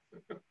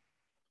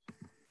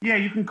 Yeah,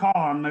 you can call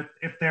them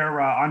if they're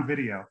on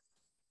video.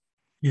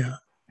 Yeah.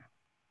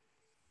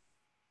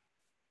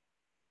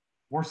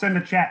 Or send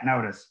a chat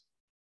notice.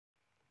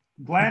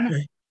 Glenn,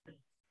 okay.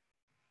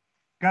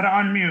 Got to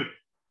unmute.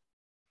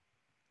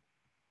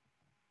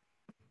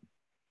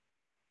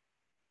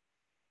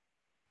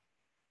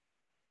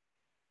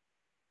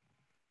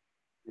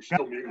 You're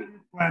still muted.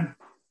 Glenn.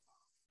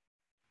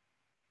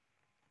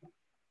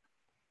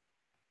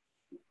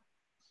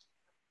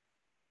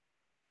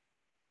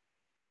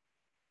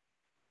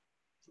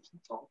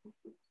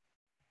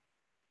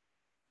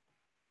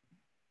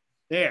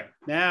 There,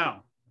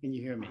 now, can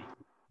you hear me?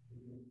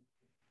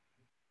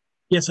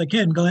 Yes, I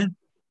can, Glenn.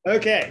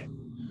 Okay.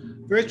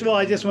 First of all,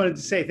 I just wanted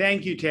to say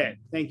thank you, Ted.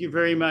 Thank you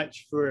very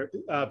much for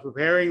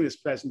preparing this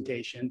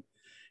presentation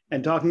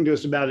and talking to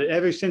us about it.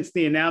 Ever since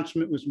the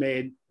announcement was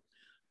made,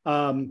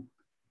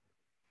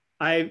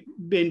 I've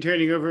been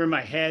turning over in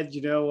my head,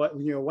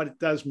 what it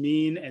does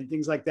mean and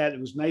things like that.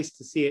 It was nice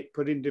to see it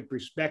put into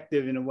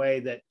perspective in a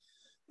way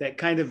that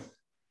kind of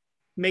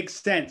makes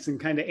sense and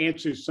kind of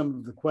answers some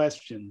of the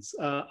questions.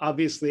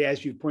 Obviously,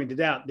 as you pointed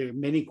out, there are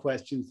many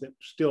questions that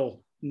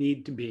still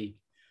need to be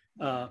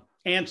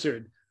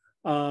answered.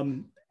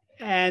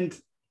 And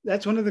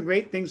that's one of the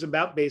great things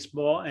about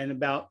baseball and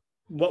about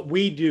what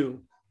we do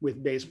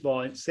with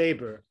baseball at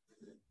SABR,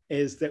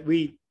 is that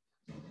we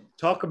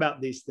talk about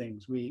these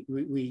things.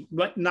 We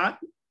not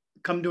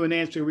come to an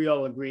answer we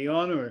all agree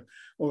on,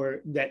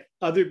 or that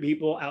other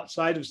people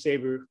outside of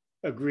SABR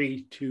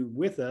agree to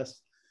with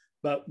us,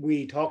 but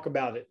we talk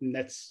about it. And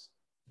that's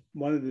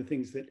one of the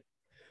things that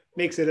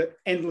makes it an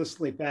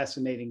endlessly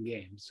fascinating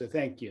game. So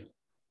thank you.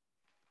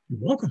 You're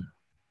welcome.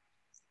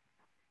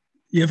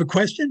 You have a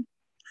question?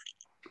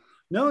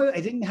 No, I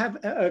didn't have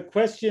a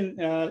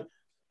question,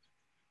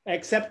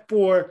 except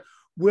for,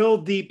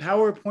 will the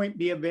PowerPoint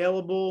be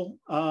available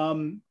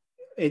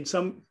in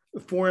some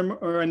form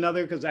or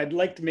another? Because I'd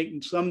like to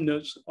make some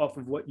notes off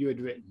of what you had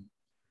written.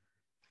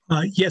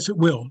 Yes, it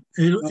will.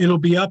 It'll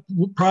be up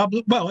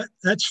probably. Well,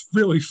 that's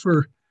really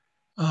for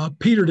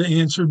Peter to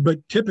answer, but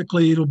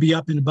typically it'll be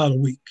up in about a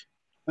week.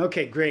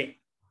 Okay, great.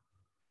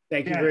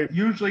 Thank you very much.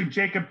 Usually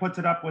Jacob puts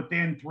it up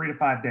within 3 to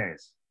 5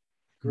 days.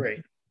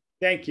 Great.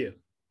 Thank you.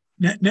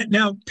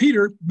 Now,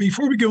 Peter,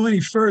 before we go any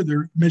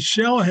further,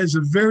 Michelle has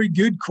a very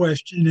good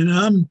question,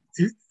 and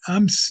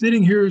I'm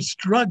sitting here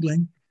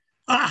struggling.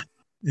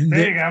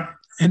 There you go.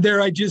 And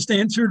there I just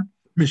answered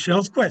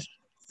Michelle's question.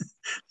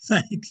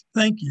 Thanks.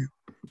 Thank you.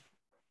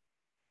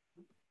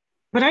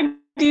 But I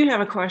do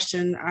have a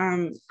question.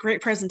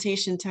 Great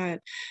presentation, Ted.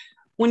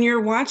 When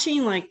you're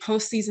watching like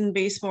postseason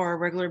baseball or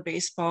regular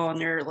baseball, and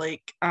they're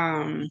like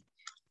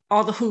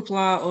all the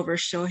hoopla over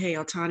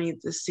Shohei Ohtani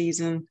this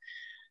season,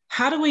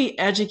 how do we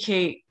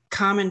educate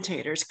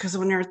commentators? Because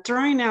when they're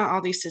throwing out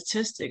all these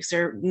statistics,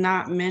 they're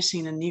not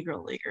mentioning a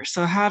Negro Leaguer.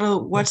 So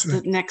what's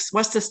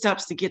the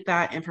steps to get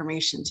that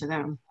information to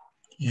them?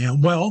 Yeah,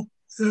 well,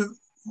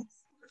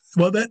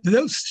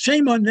 those,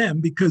 shame on them,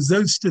 because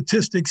those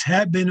statistics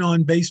have been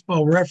on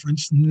Baseball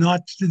Reference,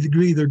 not to the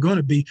degree they're going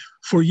to be,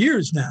 for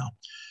years now.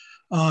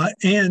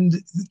 And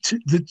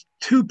the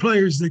two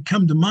players that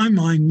come to my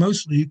mind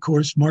mostly, of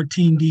course,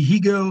 Martin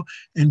Dihigo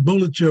and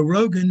Bullet Joe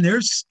Rogan, their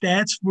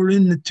stats were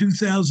in the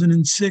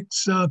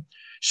 2006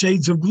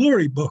 Shades of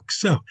Glory book.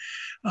 So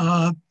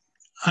I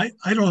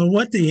don't know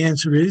what the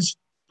answer is.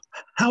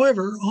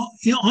 However,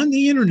 on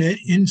the internet,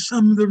 in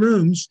some of the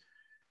rooms,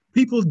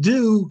 people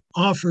do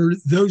offer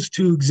those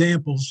two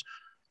examples,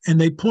 and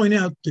they point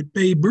out that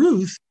Babe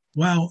Ruth,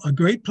 while a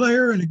great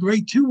player and a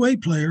great two-way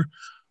player,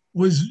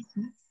 was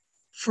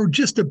for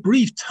just a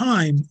brief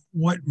time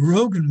what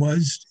Rogan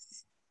was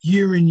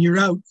year in, year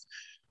out,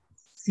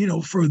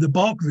 for the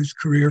bulk of his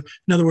career.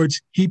 In other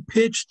words,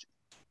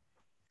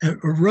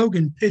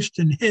 Rogan pitched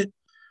and hit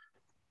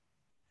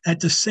at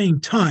the same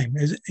time.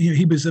 As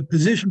he was a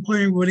position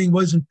player when he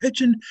wasn't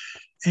pitching,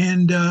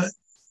 and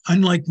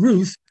unlike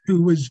Ruth,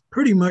 who was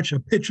pretty much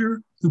a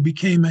pitcher who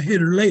became a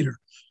hitter later,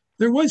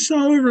 there was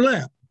some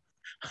overlap.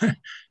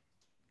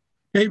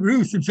 Hey,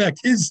 Ruth, in fact,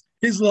 his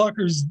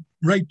locker's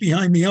right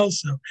behind me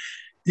also.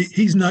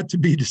 He's not to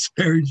be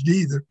disparaged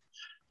either.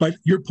 But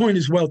your point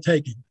is well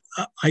taken.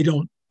 I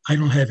don't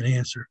have an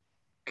answer.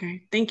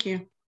 Okay, thank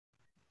you.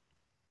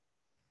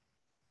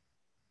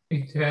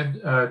 Hey, Ted,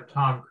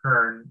 Tom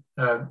Kern.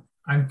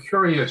 I'm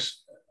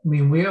curious. I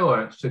mean, we owe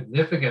a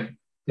significant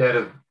debt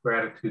of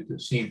gratitude to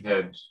Seam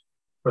Heads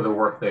for the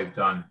work they've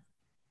done.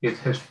 It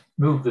has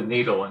moved the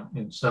needle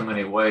in so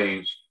many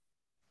ways.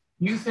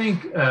 You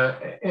think,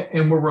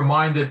 and we're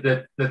reminded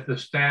that the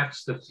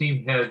stats that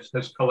Seam Heads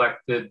has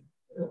collected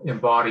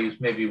embodies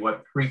maybe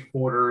what,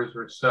 3/4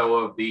 or so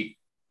of the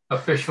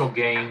official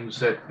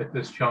games at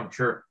this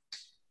juncture.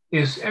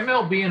 Is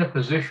MLB in a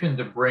position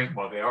to bring,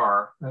 well, they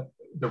are,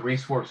 the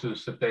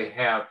resources that they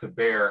have to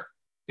bear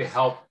to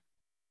help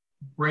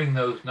bring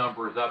those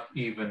numbers up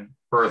even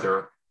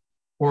further?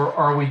 Or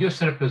are we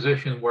just in a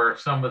position where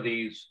some of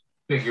these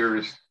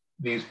figures,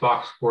 these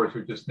box scores,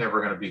 are just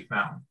never going to be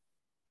found?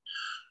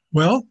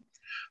 Well,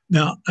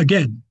 now,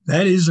 again,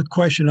 that is a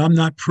question I'm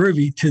not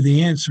privy to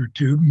the answer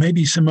to.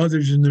 Maybe some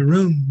others in the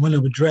room want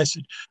to address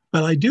it.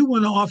 But I do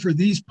want to offer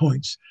these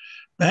points.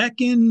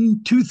 Back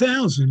in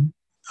 2000,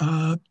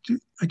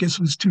 I guess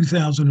it was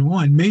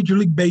 2001, Major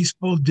League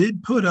Baseball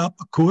did put up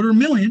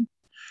 $250,000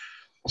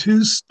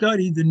 to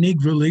study the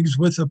Negro Leagues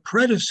with a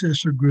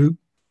predecessor group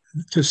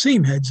to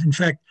Seam Heads. In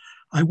fact,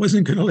 I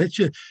wasn't going to let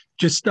you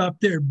just stop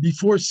there.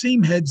 Before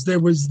Seam Heads,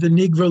 there was the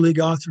Negro League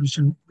Authors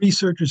and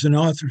Researchers and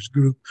Authors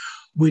Group,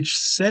 which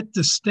set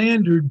the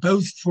standard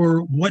both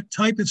for what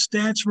type of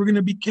stats were going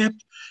to be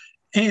kept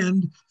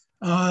and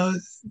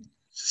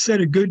set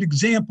a good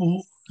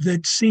example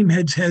that Seam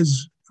Heads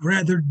has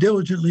rather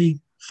diligently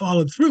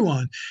followed through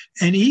on.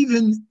 And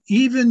even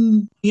the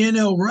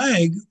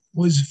NL-RAG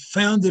was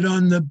founded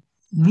on the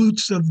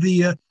roots of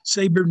the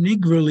SABR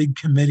Negro League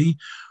Committee,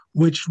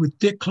 which with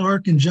Dick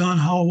Clark and John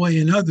Holloway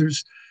and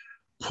others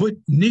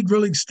put Negro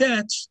League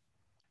stats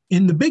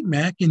in the Big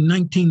Mac in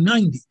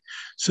 1990.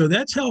 So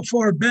that's how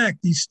far back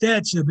these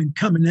stats have been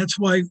coming. That's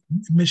why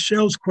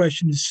Michelle's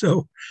question is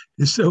so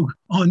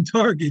on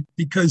target,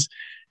 because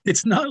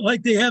it's not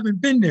like they haven't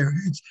been there.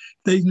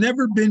 They've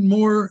never been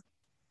more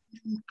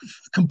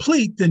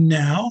complete than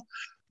now,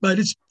 but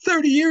it's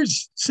 30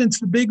 years since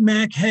the Big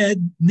Mac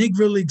had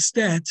Negro League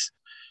stats.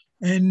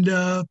 And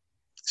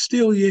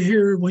still when you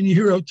hear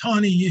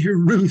Ohtani, you hear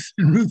Ruth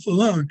and Ruth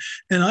alone.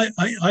 And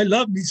I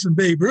love me some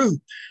Babe Ruth,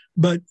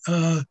 but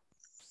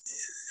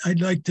I'd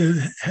like to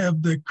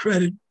have the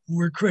credit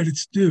where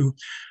credit's due.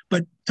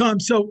 But Tom,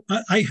 so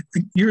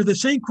you're the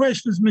same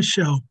question as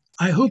Michelle.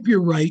 I hope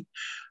you're right.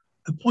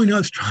 The point I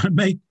was trying to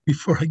make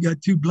before I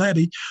got too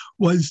blatty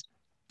was,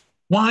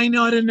 why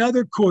not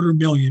another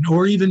 $250,000,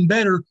 or even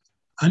better,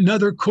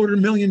 another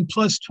 $250,000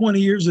 plus 20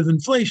 years of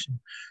inflation?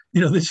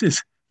 This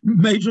is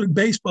Major League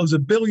Baseball is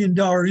 $1 billion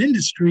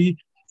industry,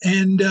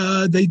 and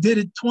they did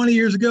it 20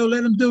 years ago.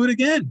 Let them do it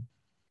again.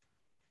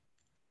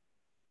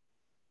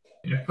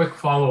 And a quick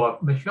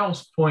follow-up.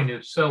 Michelle's point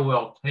is so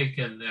well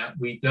taken that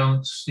we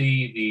don't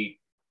see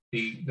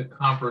the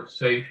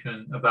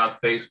conversation about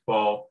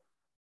baseball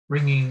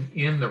bringing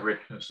in the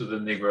richness of the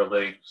Negro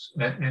Leagues.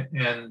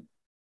 And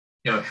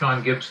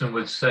Sean Gibson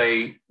would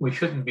say we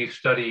shouldn't be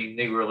studying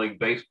Negro League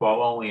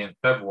baseball only in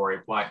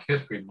February, Black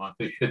History Month.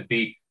 It should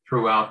be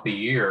throughout the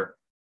year.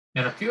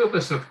 And a few of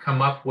us have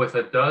come up with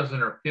a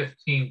dozen or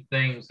 15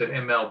 things that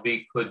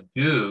MLB could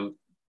do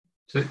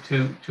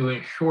to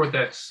ensure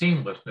that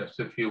seamlessness,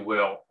 if you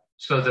will,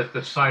 so that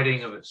the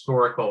citing of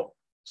historical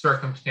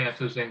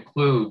circumstances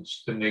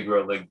includes the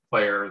Negro League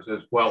players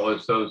as well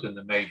as those in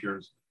the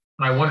majors.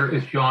 And I wonder,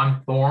 is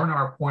John Thorne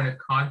our point of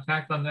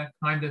contact on that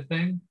kind of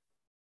thing?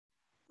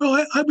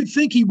 Well, I would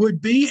think he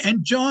would be.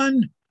 And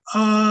John,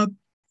 I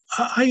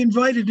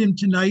invited him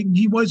tonight, and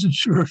he wasn't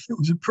sure if it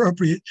was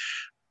appropriate,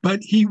 but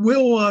he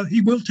will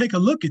take a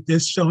look at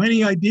this. So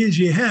any ideas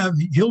you have,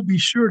 he'll be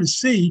sure to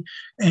see.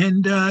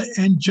 And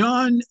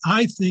John,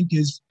 I think,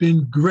 has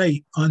been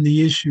great on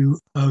the issue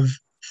of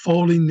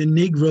folding the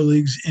Negro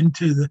Leagues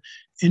into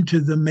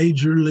the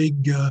Major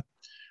League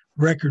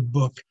record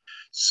book.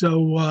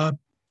 So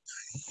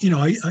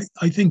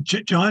I think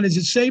John is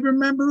a SABR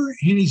member,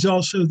 and he's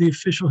also the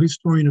official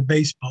historian of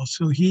baseball.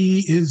 So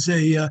he is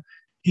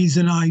he's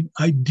an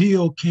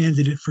ideal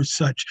candidate for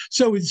such.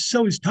 So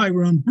is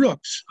Tyrone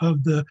Brooks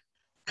of the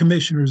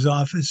commissioner's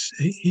office.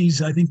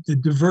 He's, I think, the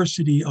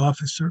diversity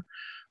officer.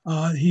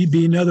 He'd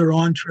be another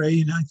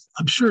entree, and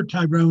I'm sure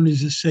Tyrone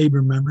is a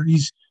SABR member.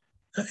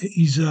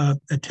 He's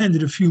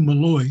attended a few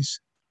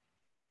Malloys.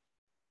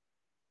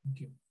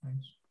 Thank you.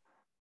 Thanks.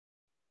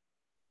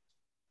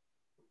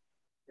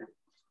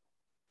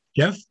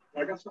 Jeff?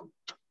 I got some.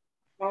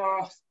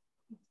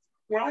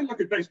 When I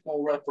look at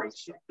Baseball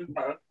Reference,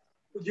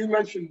 you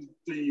mentioned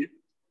the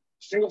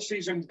single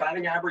season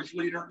batting average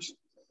leaders,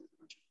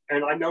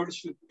 and I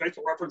noticed that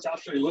Baseball Reference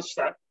actually lists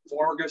that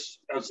Vargas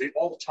as the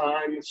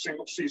all-time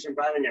single season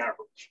batting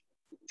average.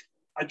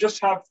 I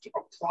just have a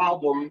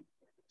problem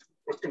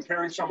with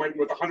comparing somebody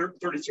with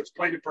 136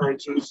 plate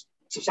appearances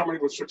to somebody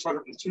with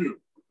 602.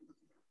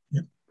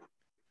 Yeah.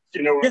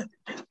 Yeah.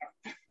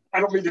 I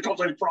don't mean to cause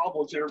any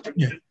problems here, but.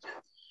 Yeah.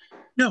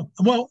 No,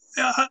 well,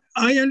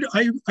 I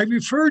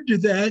referred to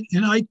that,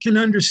 and I can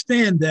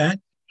understand that.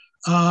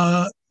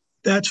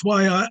 That's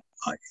why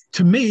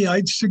to me,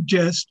 I'd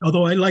suggest,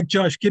 although I like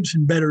Josh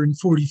Gibson better in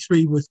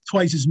 43 with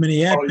twice as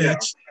many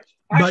at-bats,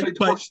 Actually,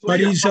 but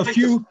he's a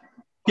few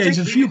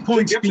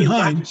points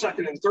behind.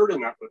 Second and third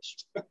in that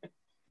list.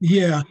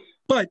 Yeah,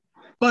 but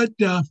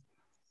the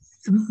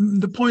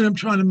point I'm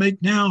trying to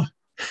make now,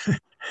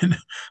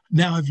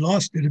 now I've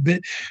lost it a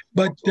bit,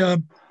 but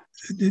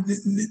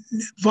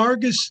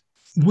Vargas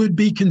would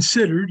be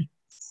considered,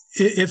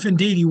 if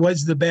indeed he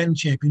was the batting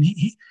champion.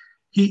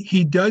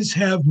 He does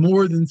have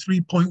more than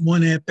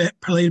 3.1 at-bat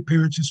plate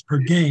appearances per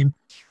game.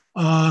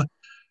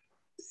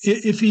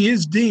 If he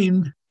is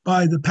deemed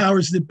by the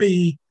powers that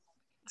be,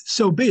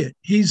 so be it.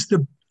 He's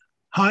the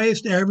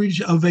highest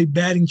average of a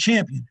batting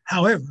champion.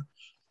 However,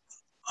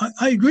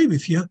 I agree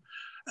with you.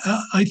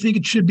 I think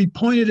it should be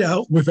pointed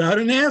out without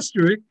an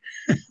asterisk.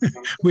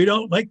 We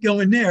don't like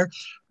going there,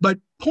 but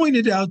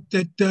pointed out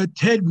that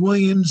Ted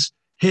Williams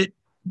hit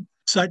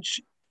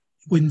such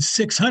with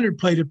 600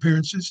 plate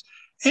appearances,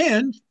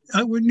 and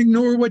I wouldn't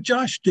ignore what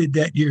Josh did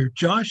that year.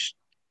 Josh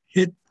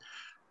hit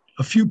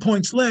a few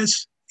points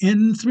less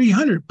in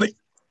 300, but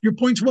your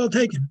point's well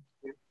taken.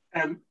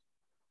 And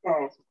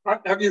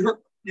have you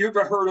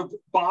ever heard of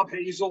Bob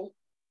Hazel?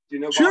 Do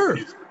you know Sure.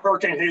 Bob Hazel,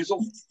 Hurricane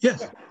Hazel?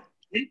 Yes.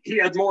 He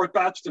had more at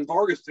bats than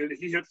Vargas did.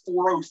 He hit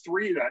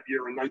 403 that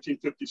year in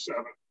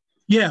 1957.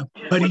 Yeah,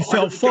 but he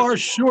fell far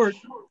short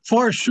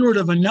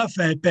of enough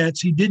at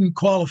bats. He didn't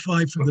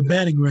qualify for the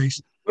batting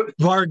race.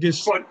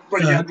 Vargas,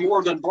 but he had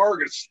more than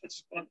Vargas.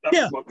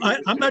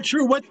 I'm not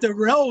sure what the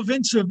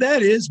relevance of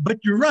that is, but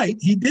you're right.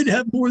 He did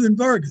have more than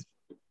Vargas.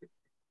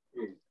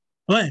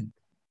 Glenn.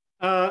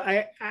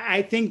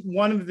 I think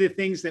one of the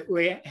things that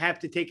we have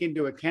to take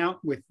into account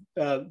with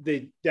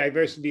the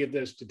diversity of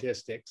those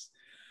statistics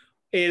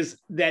is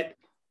that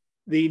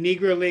the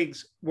Negro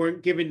Leagues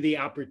weren't given the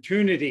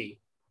opportunity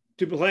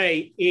to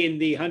play in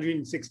the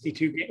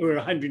 162 or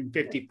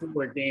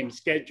 154 game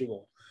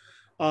schedule.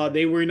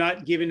 They were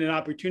not given an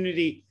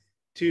opportunity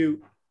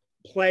to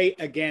play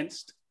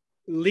against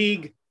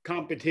league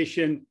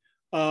competition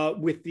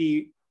with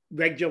the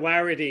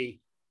regularity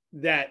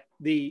that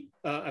the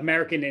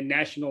American and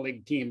National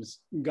League teams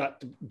got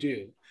to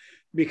do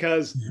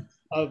because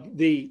of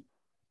the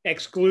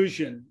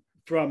exclusion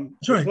from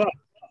the club.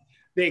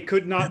 They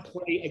could not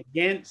play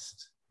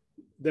against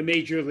the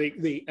major league,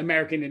 the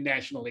American and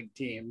National League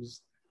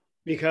teams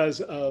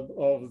because of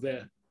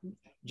the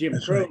Jim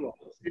Crow laws.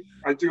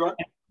 I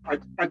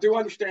do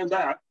understand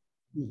that,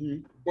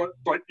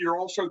 but you're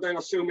also then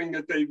assuming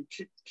that they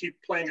keep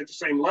playing at the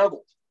same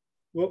level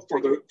for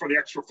the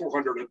extra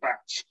 400 at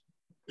bats.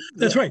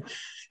 That's right,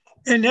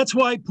 and that's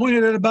why I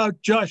pointed out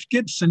about Josh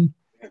Gibson.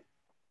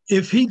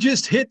 If he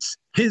just hits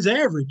his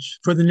average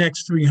for the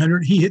next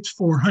 300, he hits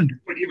 400.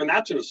 But even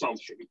that's an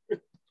assumption.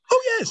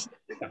 Oh yes.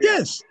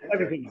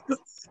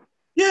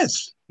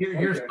 Yes.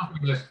 Here's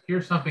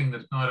something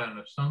that's not an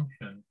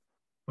assumption.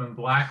 When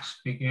blacks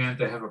began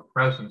to have a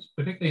presence,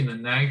 particularly in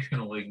the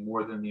National League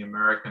more than the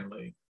American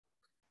League,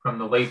 from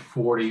the late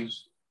 40s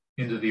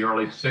into the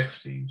early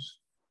 60s,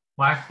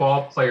 black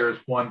ball players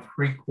won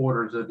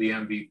 3/4 of the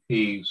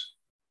MVPs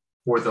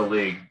for the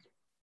league.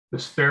 The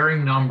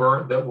sparing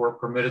number that were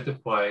permitted to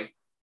play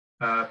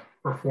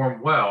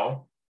performed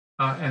well,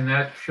 and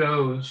that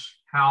shows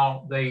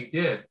how they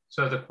did.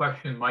 So the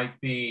question might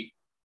be,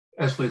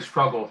 as we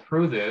struggle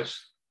through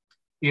this,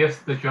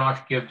 if the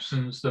Josh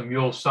Gibsons, the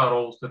Mule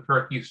Suttles, the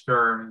Turkey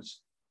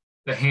Stearns,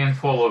 the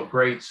handful of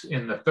greats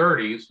in the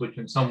 30s, which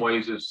in some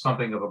ways is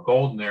something of a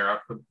golden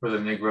era for the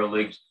Negro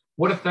Leagues,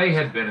 what if they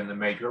had been in the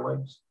major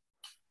leagues?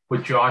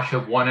 Would Josh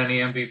have won any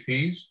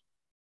MVPs?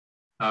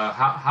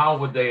 How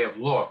would they have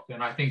looked?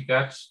 And I think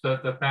that's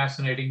the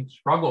fascinating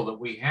struggle that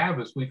we have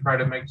as we try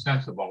to make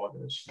sense of all of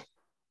this.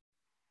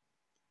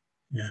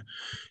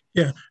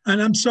 Yeah. And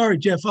I'm sorry,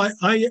 Jeff,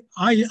 I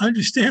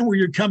understand where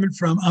you're coming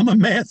from. I'm a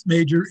math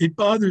major. It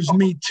bothers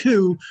me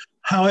too.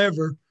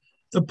 However,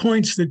 the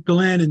points that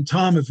Glenn and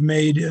Tom have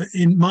made,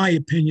 in my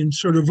opinion,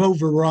 sort of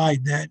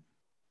override that.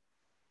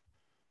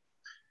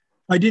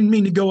 I didn't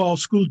mean to go all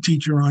school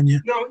teacher on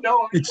you.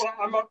 No,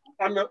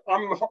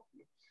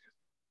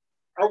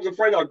 I was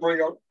afraid I'd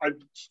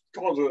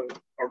cause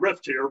a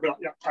rift here, but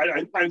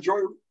I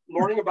enjoy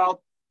learning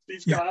about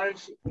these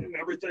guys and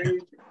everything.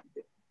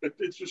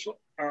 It's just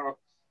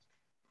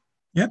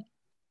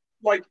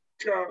like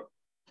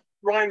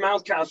Ryan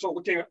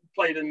Mountcastle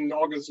played in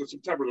August and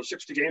September, the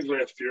 60 games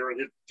last year, and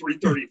hit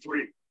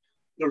 333.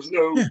 There's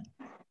no,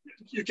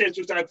 you can't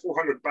just add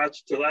 400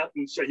 bats to that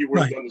and say he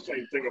would have done the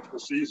same thing of the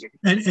season.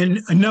 And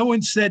no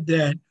one said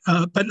that.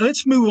 But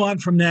let's move on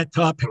from that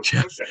topic,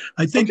 Jeff. Okay.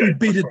 I think we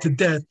beat it to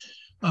death.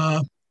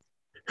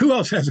 Who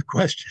else has a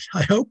question?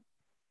 I hope.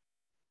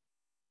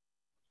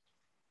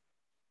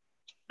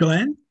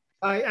 Glenn?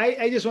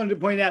 I just wanted to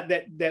point out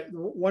that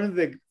one of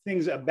the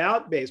things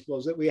about baseball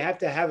is that we have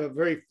to have a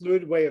very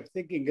fluid way of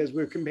thinking because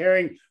we're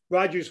comparing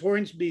Rogers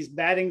Hornsby's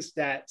batting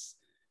stats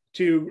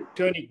to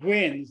Tony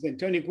Gwynn's, and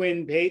Tony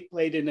Gwynn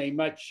played in a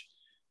much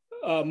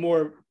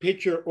more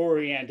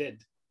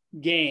pitcher-oriented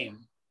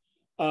game.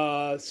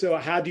 So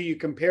how do you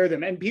compare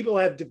them? And people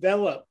have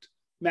developed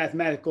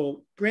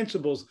mathematical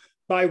principles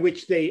by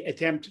which they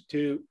attempt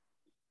to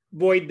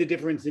void the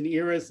difference in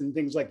eras and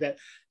things like that.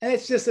 And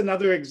it's just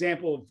another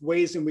example of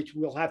ways in which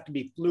we'll have to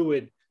be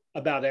fluid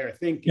about our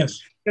thinking.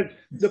 Yes.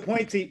 The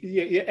points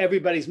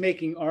everybody's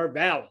making are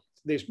valid.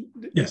 There's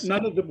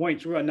none of the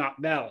points are not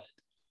valid,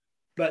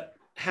 but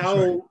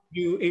how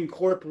you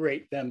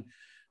incorporate them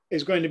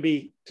is going to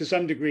be to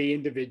some degree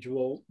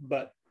individual,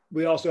 but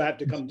we also have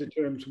to come to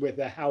terms with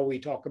how we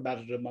talk about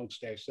it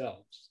amongst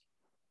ourselves.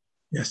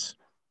 Yes.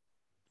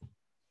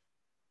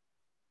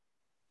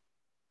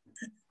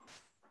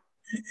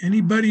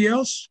 Anybody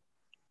else?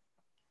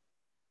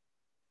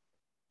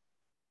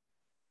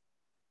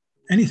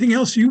 Anything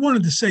else you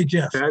wanted to say,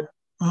 Jeff?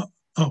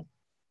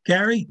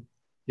 Gary?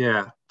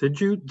 Yeah.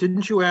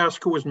 Didn't you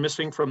ask who was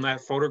missing from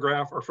that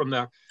photograph or from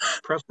the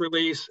press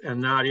release and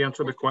not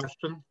answer the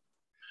question?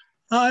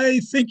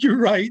 I think you're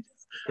right.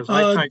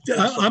 I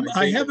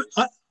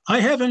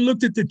haven't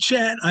looked at the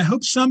chat. I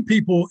hope some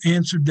people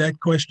answered that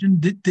question.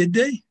 Did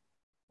they?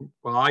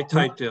 Well, I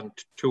typed in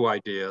two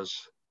ideas.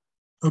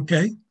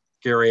 Okay.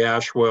 Gary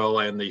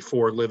Ashwell and the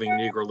 4 living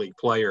Negro League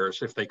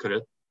players, if they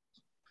could.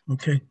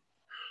 Okay.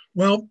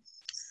 Well,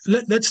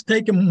 let's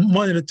take them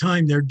one at a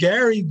time there.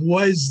 Gary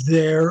was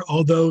there,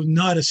 although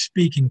not a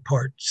speaking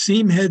part.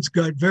 Seamhead's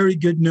got very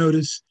good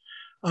notice.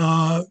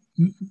 But,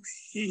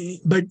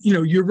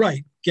 you're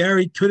right.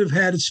 Gary could have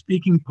had a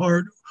speaking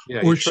part,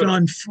 or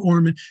Sean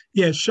Foreman.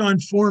 Yeah, Sean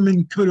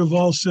Foreman could have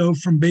also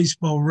from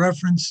Baseball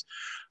Reference.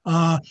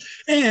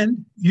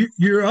 And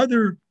your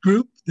other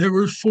group, there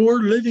were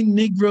 4 living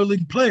Negro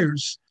League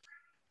players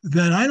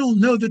that I don't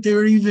know that they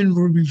were even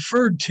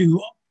referred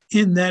to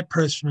in that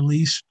press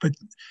release, but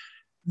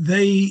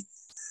they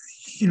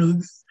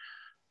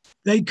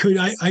could.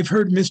 I've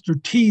heard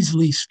Mr.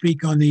 Teasley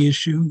speak on the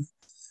issue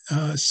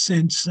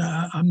since.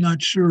 I'm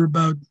not sure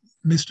about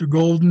Mr.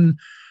 Golden,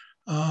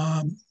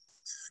 Mr.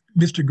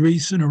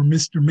 Greason, or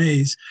Mr.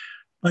 Mays.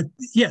 But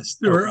yes,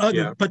 there are other.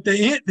 Yeah. But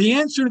the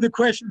answer to the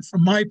question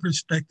from my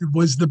perspective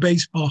was the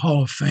Baseball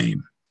Hall of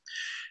Fame.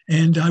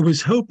 And I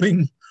was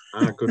hoping.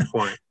 Good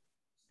point.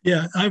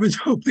 Yeah, I was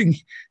hoping,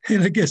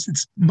 and I guess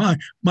it's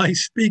my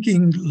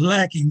speaking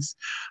lackings.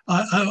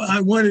 I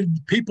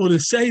wanted people to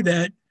say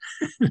that.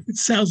 It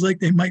sounds like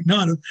they might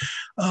not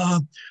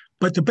have.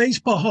 But the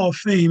Baseball Hall of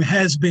Fame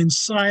has been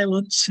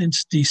silent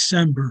since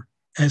December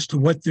as to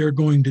what they're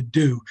going to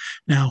do.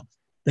 Now,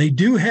 they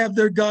do have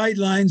their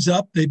guidelines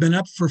up. They've been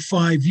up for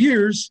 5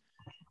 years.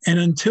 And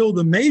until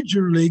the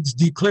major leagues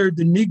declared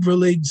the Negro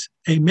Leagues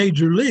a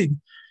major league,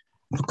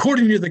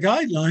 according to the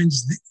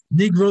guidelines, the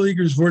Negro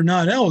Leaguers were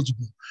not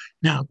eligible.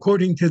 Now,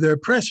 according to their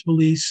press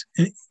release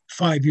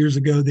 5 years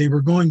ago, they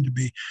were going to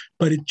be.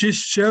 But it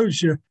just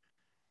shows you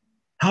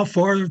how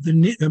far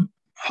the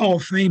Hall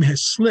of Fame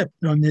has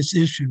slipped on this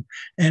issue.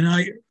 And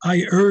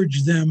I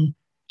urge them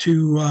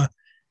to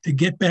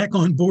get back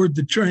on board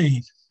the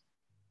train.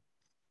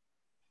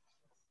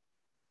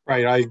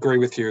 Right, I agree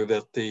with you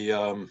that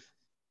the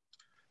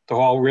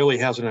Hall really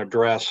hasn't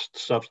addressed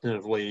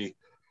substantively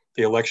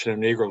the election of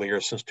Negro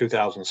Leaguers since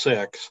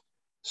 2006,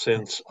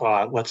 since,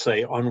 let's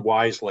say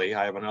unwisely,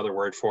 I have another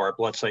word for it,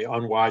 but let's say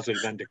unwisely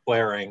then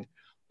declaring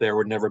there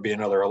would never be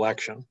another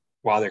election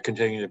while they're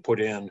continuing to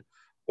put in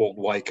old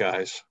white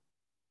guys.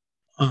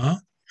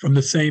 From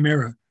the same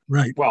era,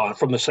 right. Well,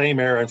 from the same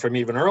era and from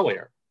even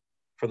earlier,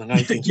 from the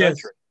 19th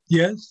century.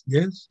 Yes.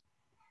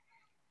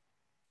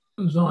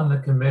 Who's on the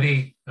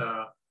committee,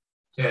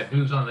 Ted?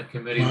 Who's on the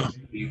committee that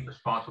would be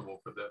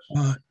responsible for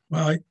this?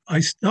 Well, I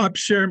stopped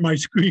sharing my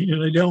screen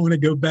and I don't want to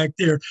go back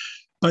there.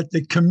 But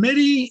the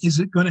committee is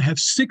going to have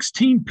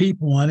 16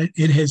 people on it.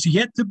 It has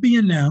yet to be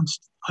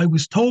announced. I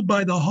was told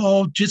by the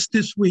Hall just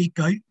this week.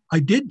 I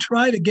did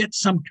try to get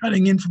some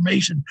cutting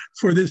information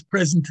for this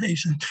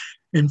presentation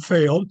and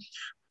failed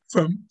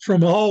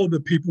from all of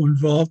the people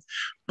involved.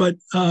 But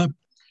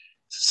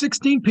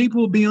 16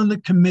 people will be on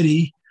the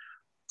committee.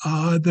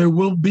 There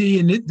will be,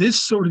 and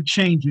this sort of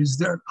changes,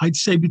 there, I'd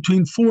say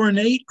between 4 and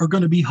 8 are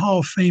going to be Hall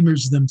of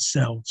Famers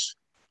themselves.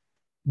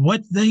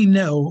 What they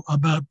know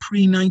about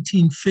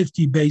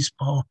pre-1950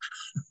 baseball,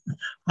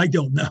 I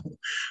don't know.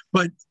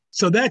 But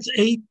so that's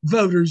 8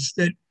 voters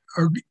that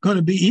are going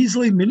to be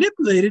easily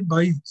manipulated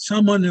by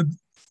someone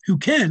who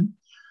can,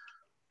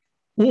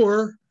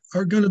 or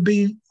are going to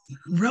be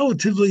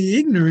relatively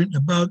ignorant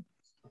about,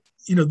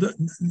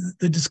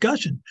 the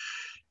discussion.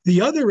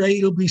 The other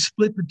 8 will be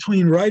split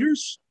between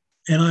writers,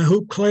 and I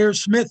hope Claire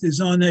Smith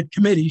is on that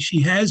committee.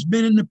 She has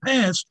been in the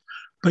past,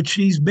 but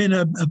she's been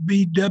a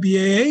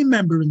BWAA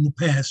member in the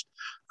past.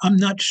 I'm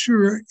not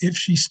sure if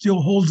she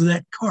still holds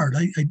that card.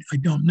 I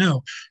don't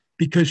know,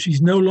 because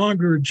she's no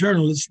longer a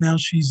journalist. Now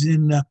she's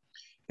in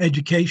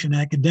education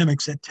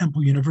academics at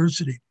Temple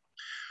University.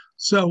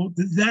 So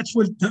that's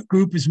what the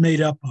group is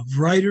made up of: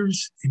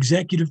 writers,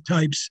 executive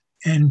types,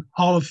 and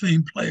Hall of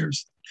Fame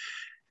players.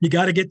 You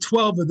got to get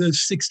 12 of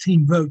those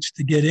 16 votes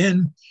to get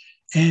in.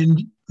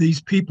 And these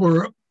people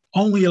are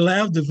only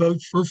allowed to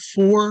vote for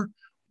 4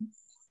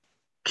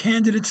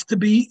 candidates to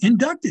be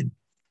inducted.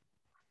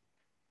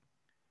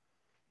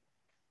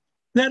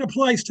 That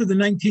applies to the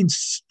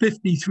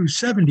 1950 through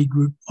 70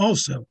 group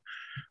also.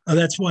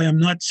 That's why I'm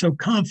not so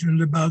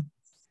confident about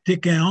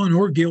Dick Allen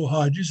or Gil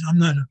Hodges. I'm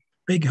not a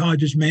big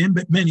Hodges man,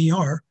 but many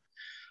are.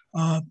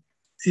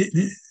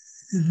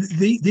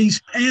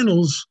 These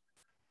panels,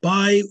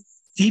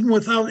 even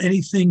without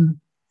anything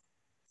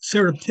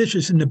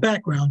surreptitious in the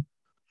background,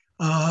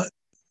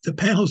 the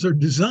panels are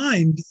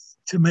designed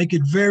to make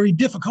it very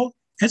difficult,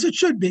 as it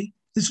should be.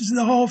 This is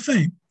the Hall of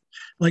Fame.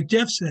 Like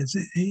Jeff says,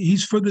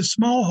 he's for the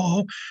small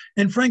hall.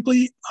 And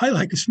frankly, I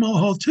like a small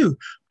hall too.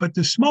 But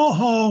the small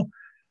hall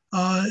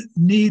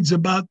needs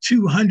about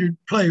 200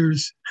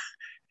 players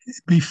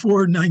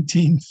before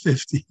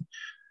 1950.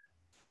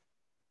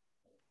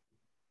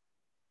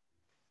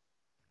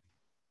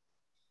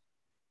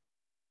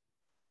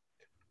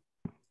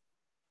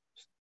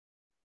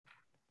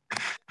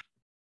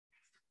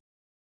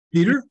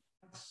 Peter?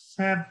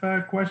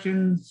 Have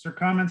questions or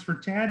comments for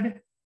Ted?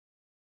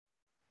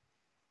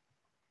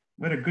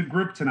 We had a good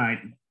group tonight.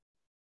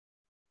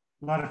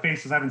 A lot of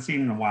faces I haven't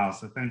seen in a while,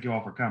 so thank you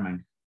all for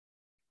coming.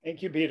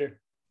 Thank you, Peter.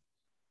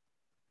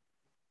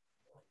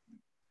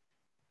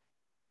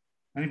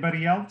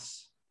 Anybody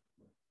else?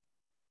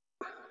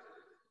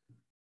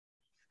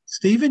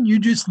 Stephen, you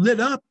just lit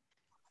up.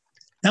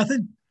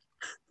 Nothing?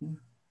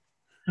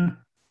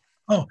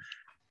 Oh,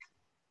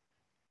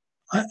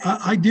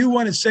 I do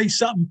want to say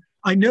something.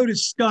 I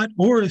noticed Scott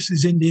Orris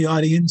is in the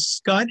audience.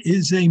 Scott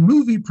is a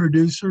movie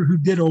producer who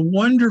did a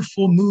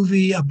wonderful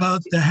movie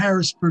about the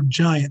Harrisburg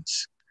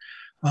Giants.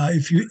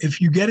 If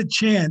you get a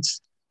chance,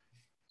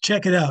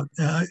 check it out.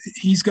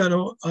 He's got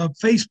a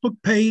Facebook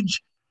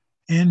page,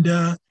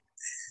 and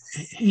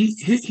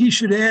he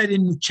should add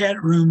in the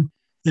chat room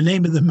the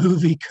name of the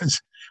movie,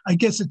 because I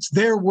guess it's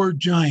There Were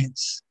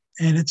Giants.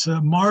 And it's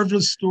a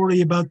marvelous story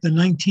about the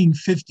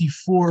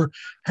 1954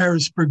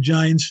 Harrisburg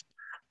Giants,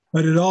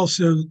 but it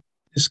also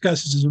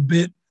discusses a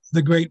bit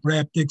the great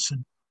Rap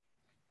Dixon.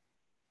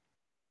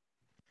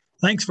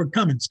 Thanks for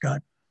coming,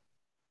 Scott.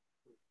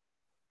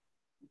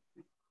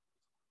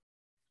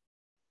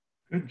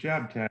 Good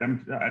job, Ted.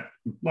 I'm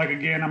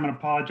again, I'm going to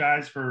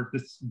apologize for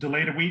this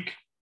delayed a week,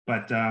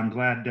 but I'm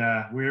glad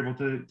we were able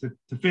to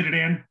fit it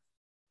in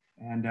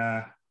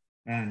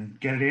and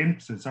get it in.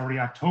 So it's already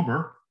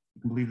October.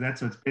 You can believe that.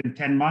 So it's been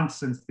 10 months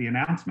since the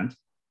announcement.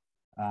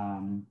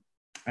 And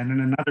in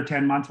another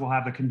 10 months, we'll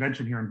have the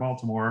convention here in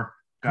Baltimore.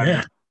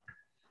 Yeah.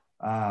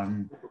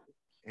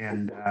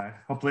 And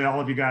hopefully all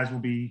of you guys will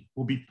be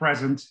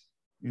present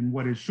in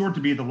what is sure to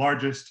be the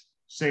largest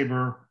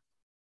SABR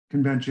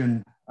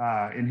convention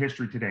in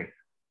history to date.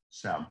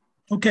 So.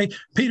 Okay,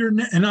 Peter,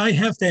 and I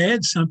have to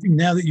add something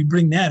now that you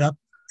bring that up.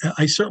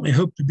 I certainly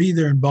hope to be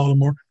there in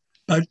Baltimore.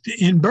 But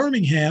in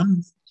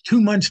Birmingham,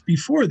 2 months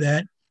before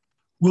that,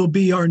 will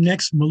be our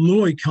next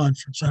Malloy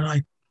conference.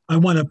 And I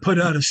want to put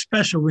out a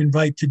special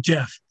invite to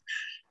Jeff.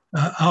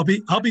 I'll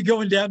be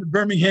going down to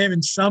Birmingham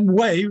in some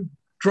way,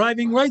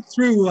 driving right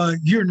through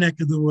your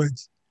neck of the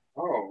woods.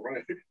 Oh,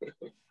 right.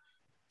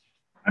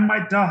 I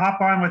might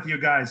hop on with you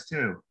guys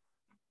too.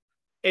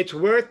 It's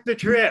worth the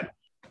trip.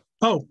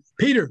 Oh,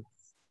 Peter,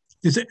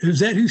 is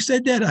that who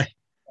said that?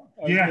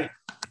 Yeah.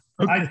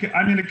 Okay.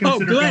 I'm going to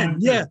consider Glenn,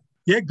 going yeah. too.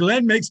 Yeah,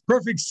 Glenn makes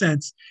perfect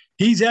sense.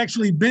 He's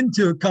actually been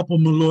to a couple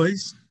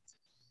Malloys.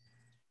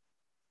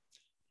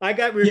 I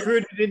got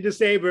recruited into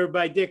SABR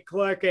by Dick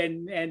Clark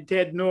and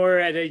Ted Knorr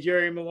at a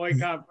Jerry Malloy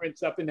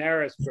conference up in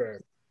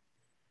Harrisburg.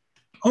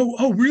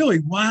 Oh, really?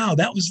 Wow,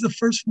 that was the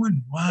first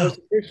one. Wow. That was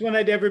the first one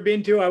I'd ever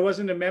been to. I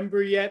wasn't a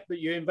member yet, but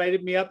you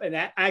invited me up and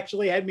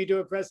actually had me do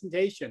a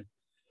presentation.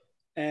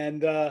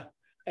 And I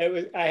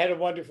had a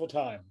wonderful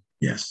time.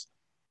 Yes.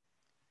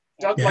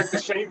 That's like the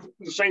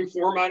same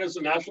format as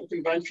the national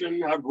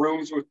convention, have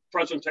rooms with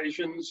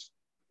presentations.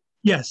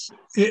 Yes.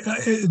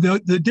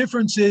 The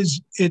difference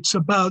is it's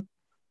about,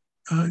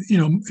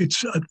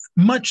 it's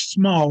much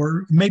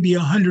smaller, maybe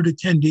 100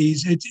 attendees.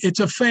 It's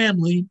a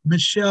family.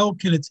 Michelle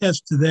can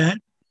attest to that.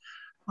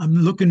 I'm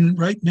looking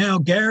right now.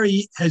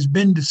 Gary has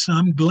been to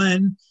some.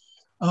 Glenn.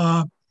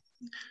 I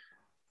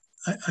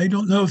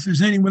don't know if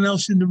there's anyone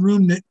else in the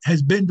room that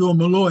has been to a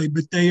Malloy,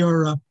 but they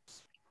are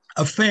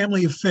a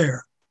family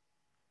affair.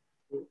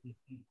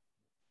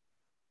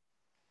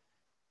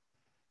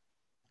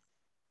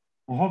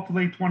 Well,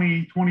 hopefully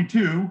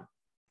 2022,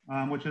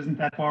 which isn't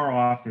that far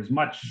off, is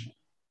much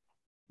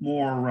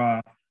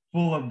more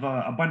full of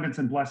abundance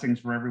and blessings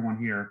for everyone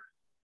here.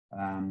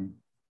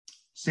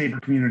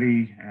 SABR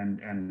community,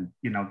 and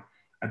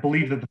I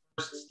believe that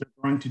they're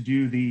going to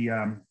do the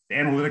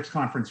analytics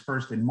conference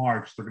first in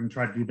March. They're going to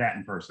try to do that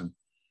in person.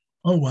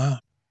 Oh, wow.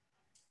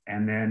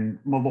 And then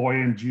Malloy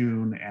in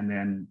June, and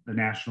then the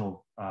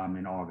national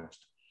in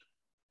August.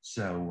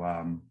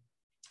 So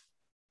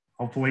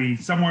hopefully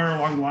somewhere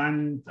along the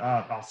line,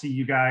 I'll see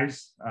you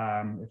guys.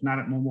 If not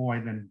at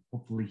Malloy, then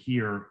hopefully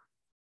here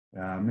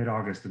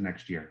mid-August of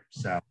next year.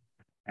 So,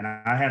 and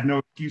I have no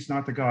excuse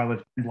not to go. I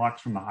live 10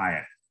 blocks from the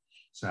Hyatt.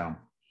 So.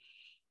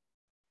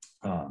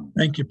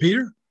 Thank you,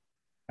 Peter.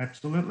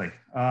 Absolutely.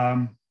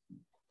 Well,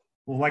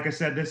 like I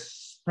said,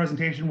 this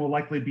presentation will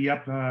likely be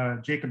up.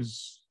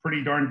 Jacob's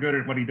pretty darn good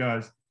at what he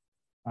does.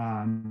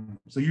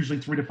 So usually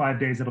 3 to 5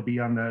 days, it'll be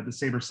on the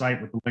SABR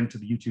site with the link to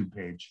the YouTube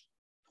page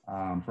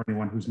for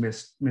anyone who's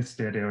missed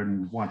it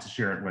and wants to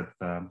share it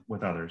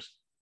with others.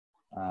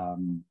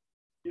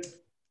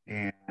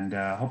 And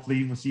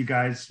hopefully we'll see you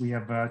guys. We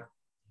have 4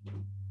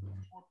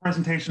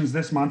 presentations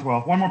this month.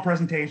 Well, 1 more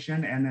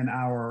presentation and then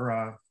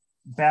our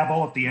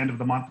Babble at the end of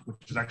the month,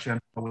 which is actually on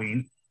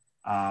Halloween.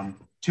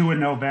 2 in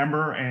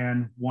November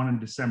and 1 in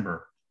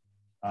December.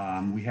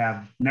 We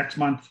have next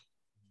month,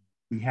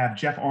 we have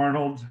Jeff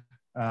Arnold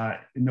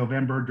in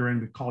November during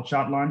the Call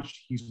Shot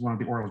Lunch. He's one of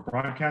the Orioles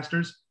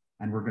broadcasters.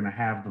 And we're going to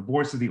have the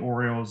voice of the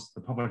Orioles,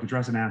 the public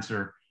address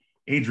announcer,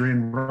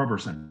 Adrian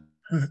Roberson.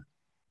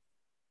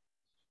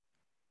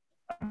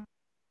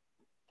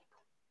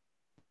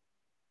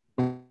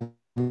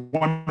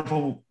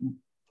 Wonderful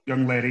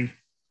young lady.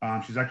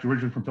 She's actually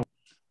originally from Philadelphia.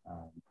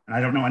 And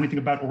I don't know anything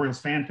about Orioles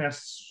fan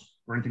fests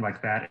or anything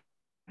like that at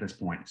this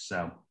point.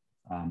 So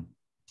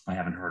I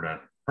haven't heard a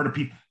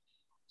peep.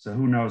 So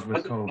who knows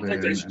with COVID. I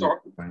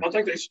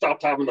think they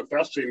stopped having the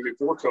festing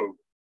before COVID.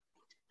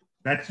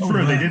 That's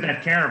true. They did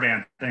that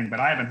caravan thing, but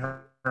I haven't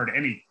heard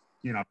any,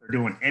 they're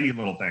doing any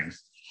little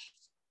things.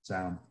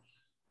 So,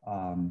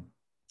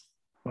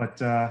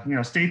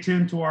 stay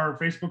tuned to our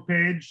Facebook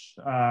page.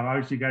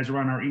 Obviously, you guys are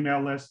on our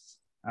email lists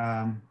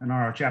and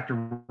our chapter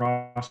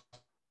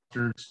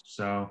rosters.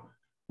 So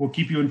we'll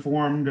keep you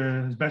informed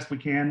as best we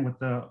can with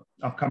the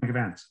upcoming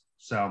events.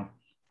 So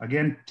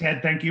again,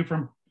 Ted, thank you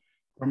from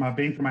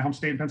being from my home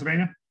state in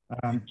Pennsylvania.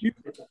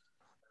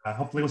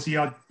 Hopefully we'll see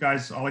you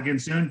guys all again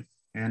soon.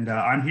 And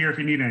I'm here if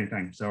you need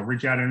anything. So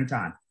reach out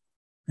anytime.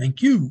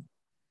 Thank you.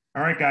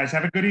 All right, guys.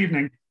 Have a good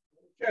evening.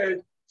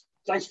 Okay.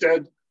 Thanks,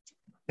 Ted.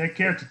 Take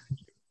care.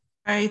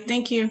 All right.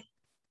 Thank you.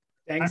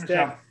 Thanks, Bye, Ted.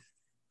 Michelle.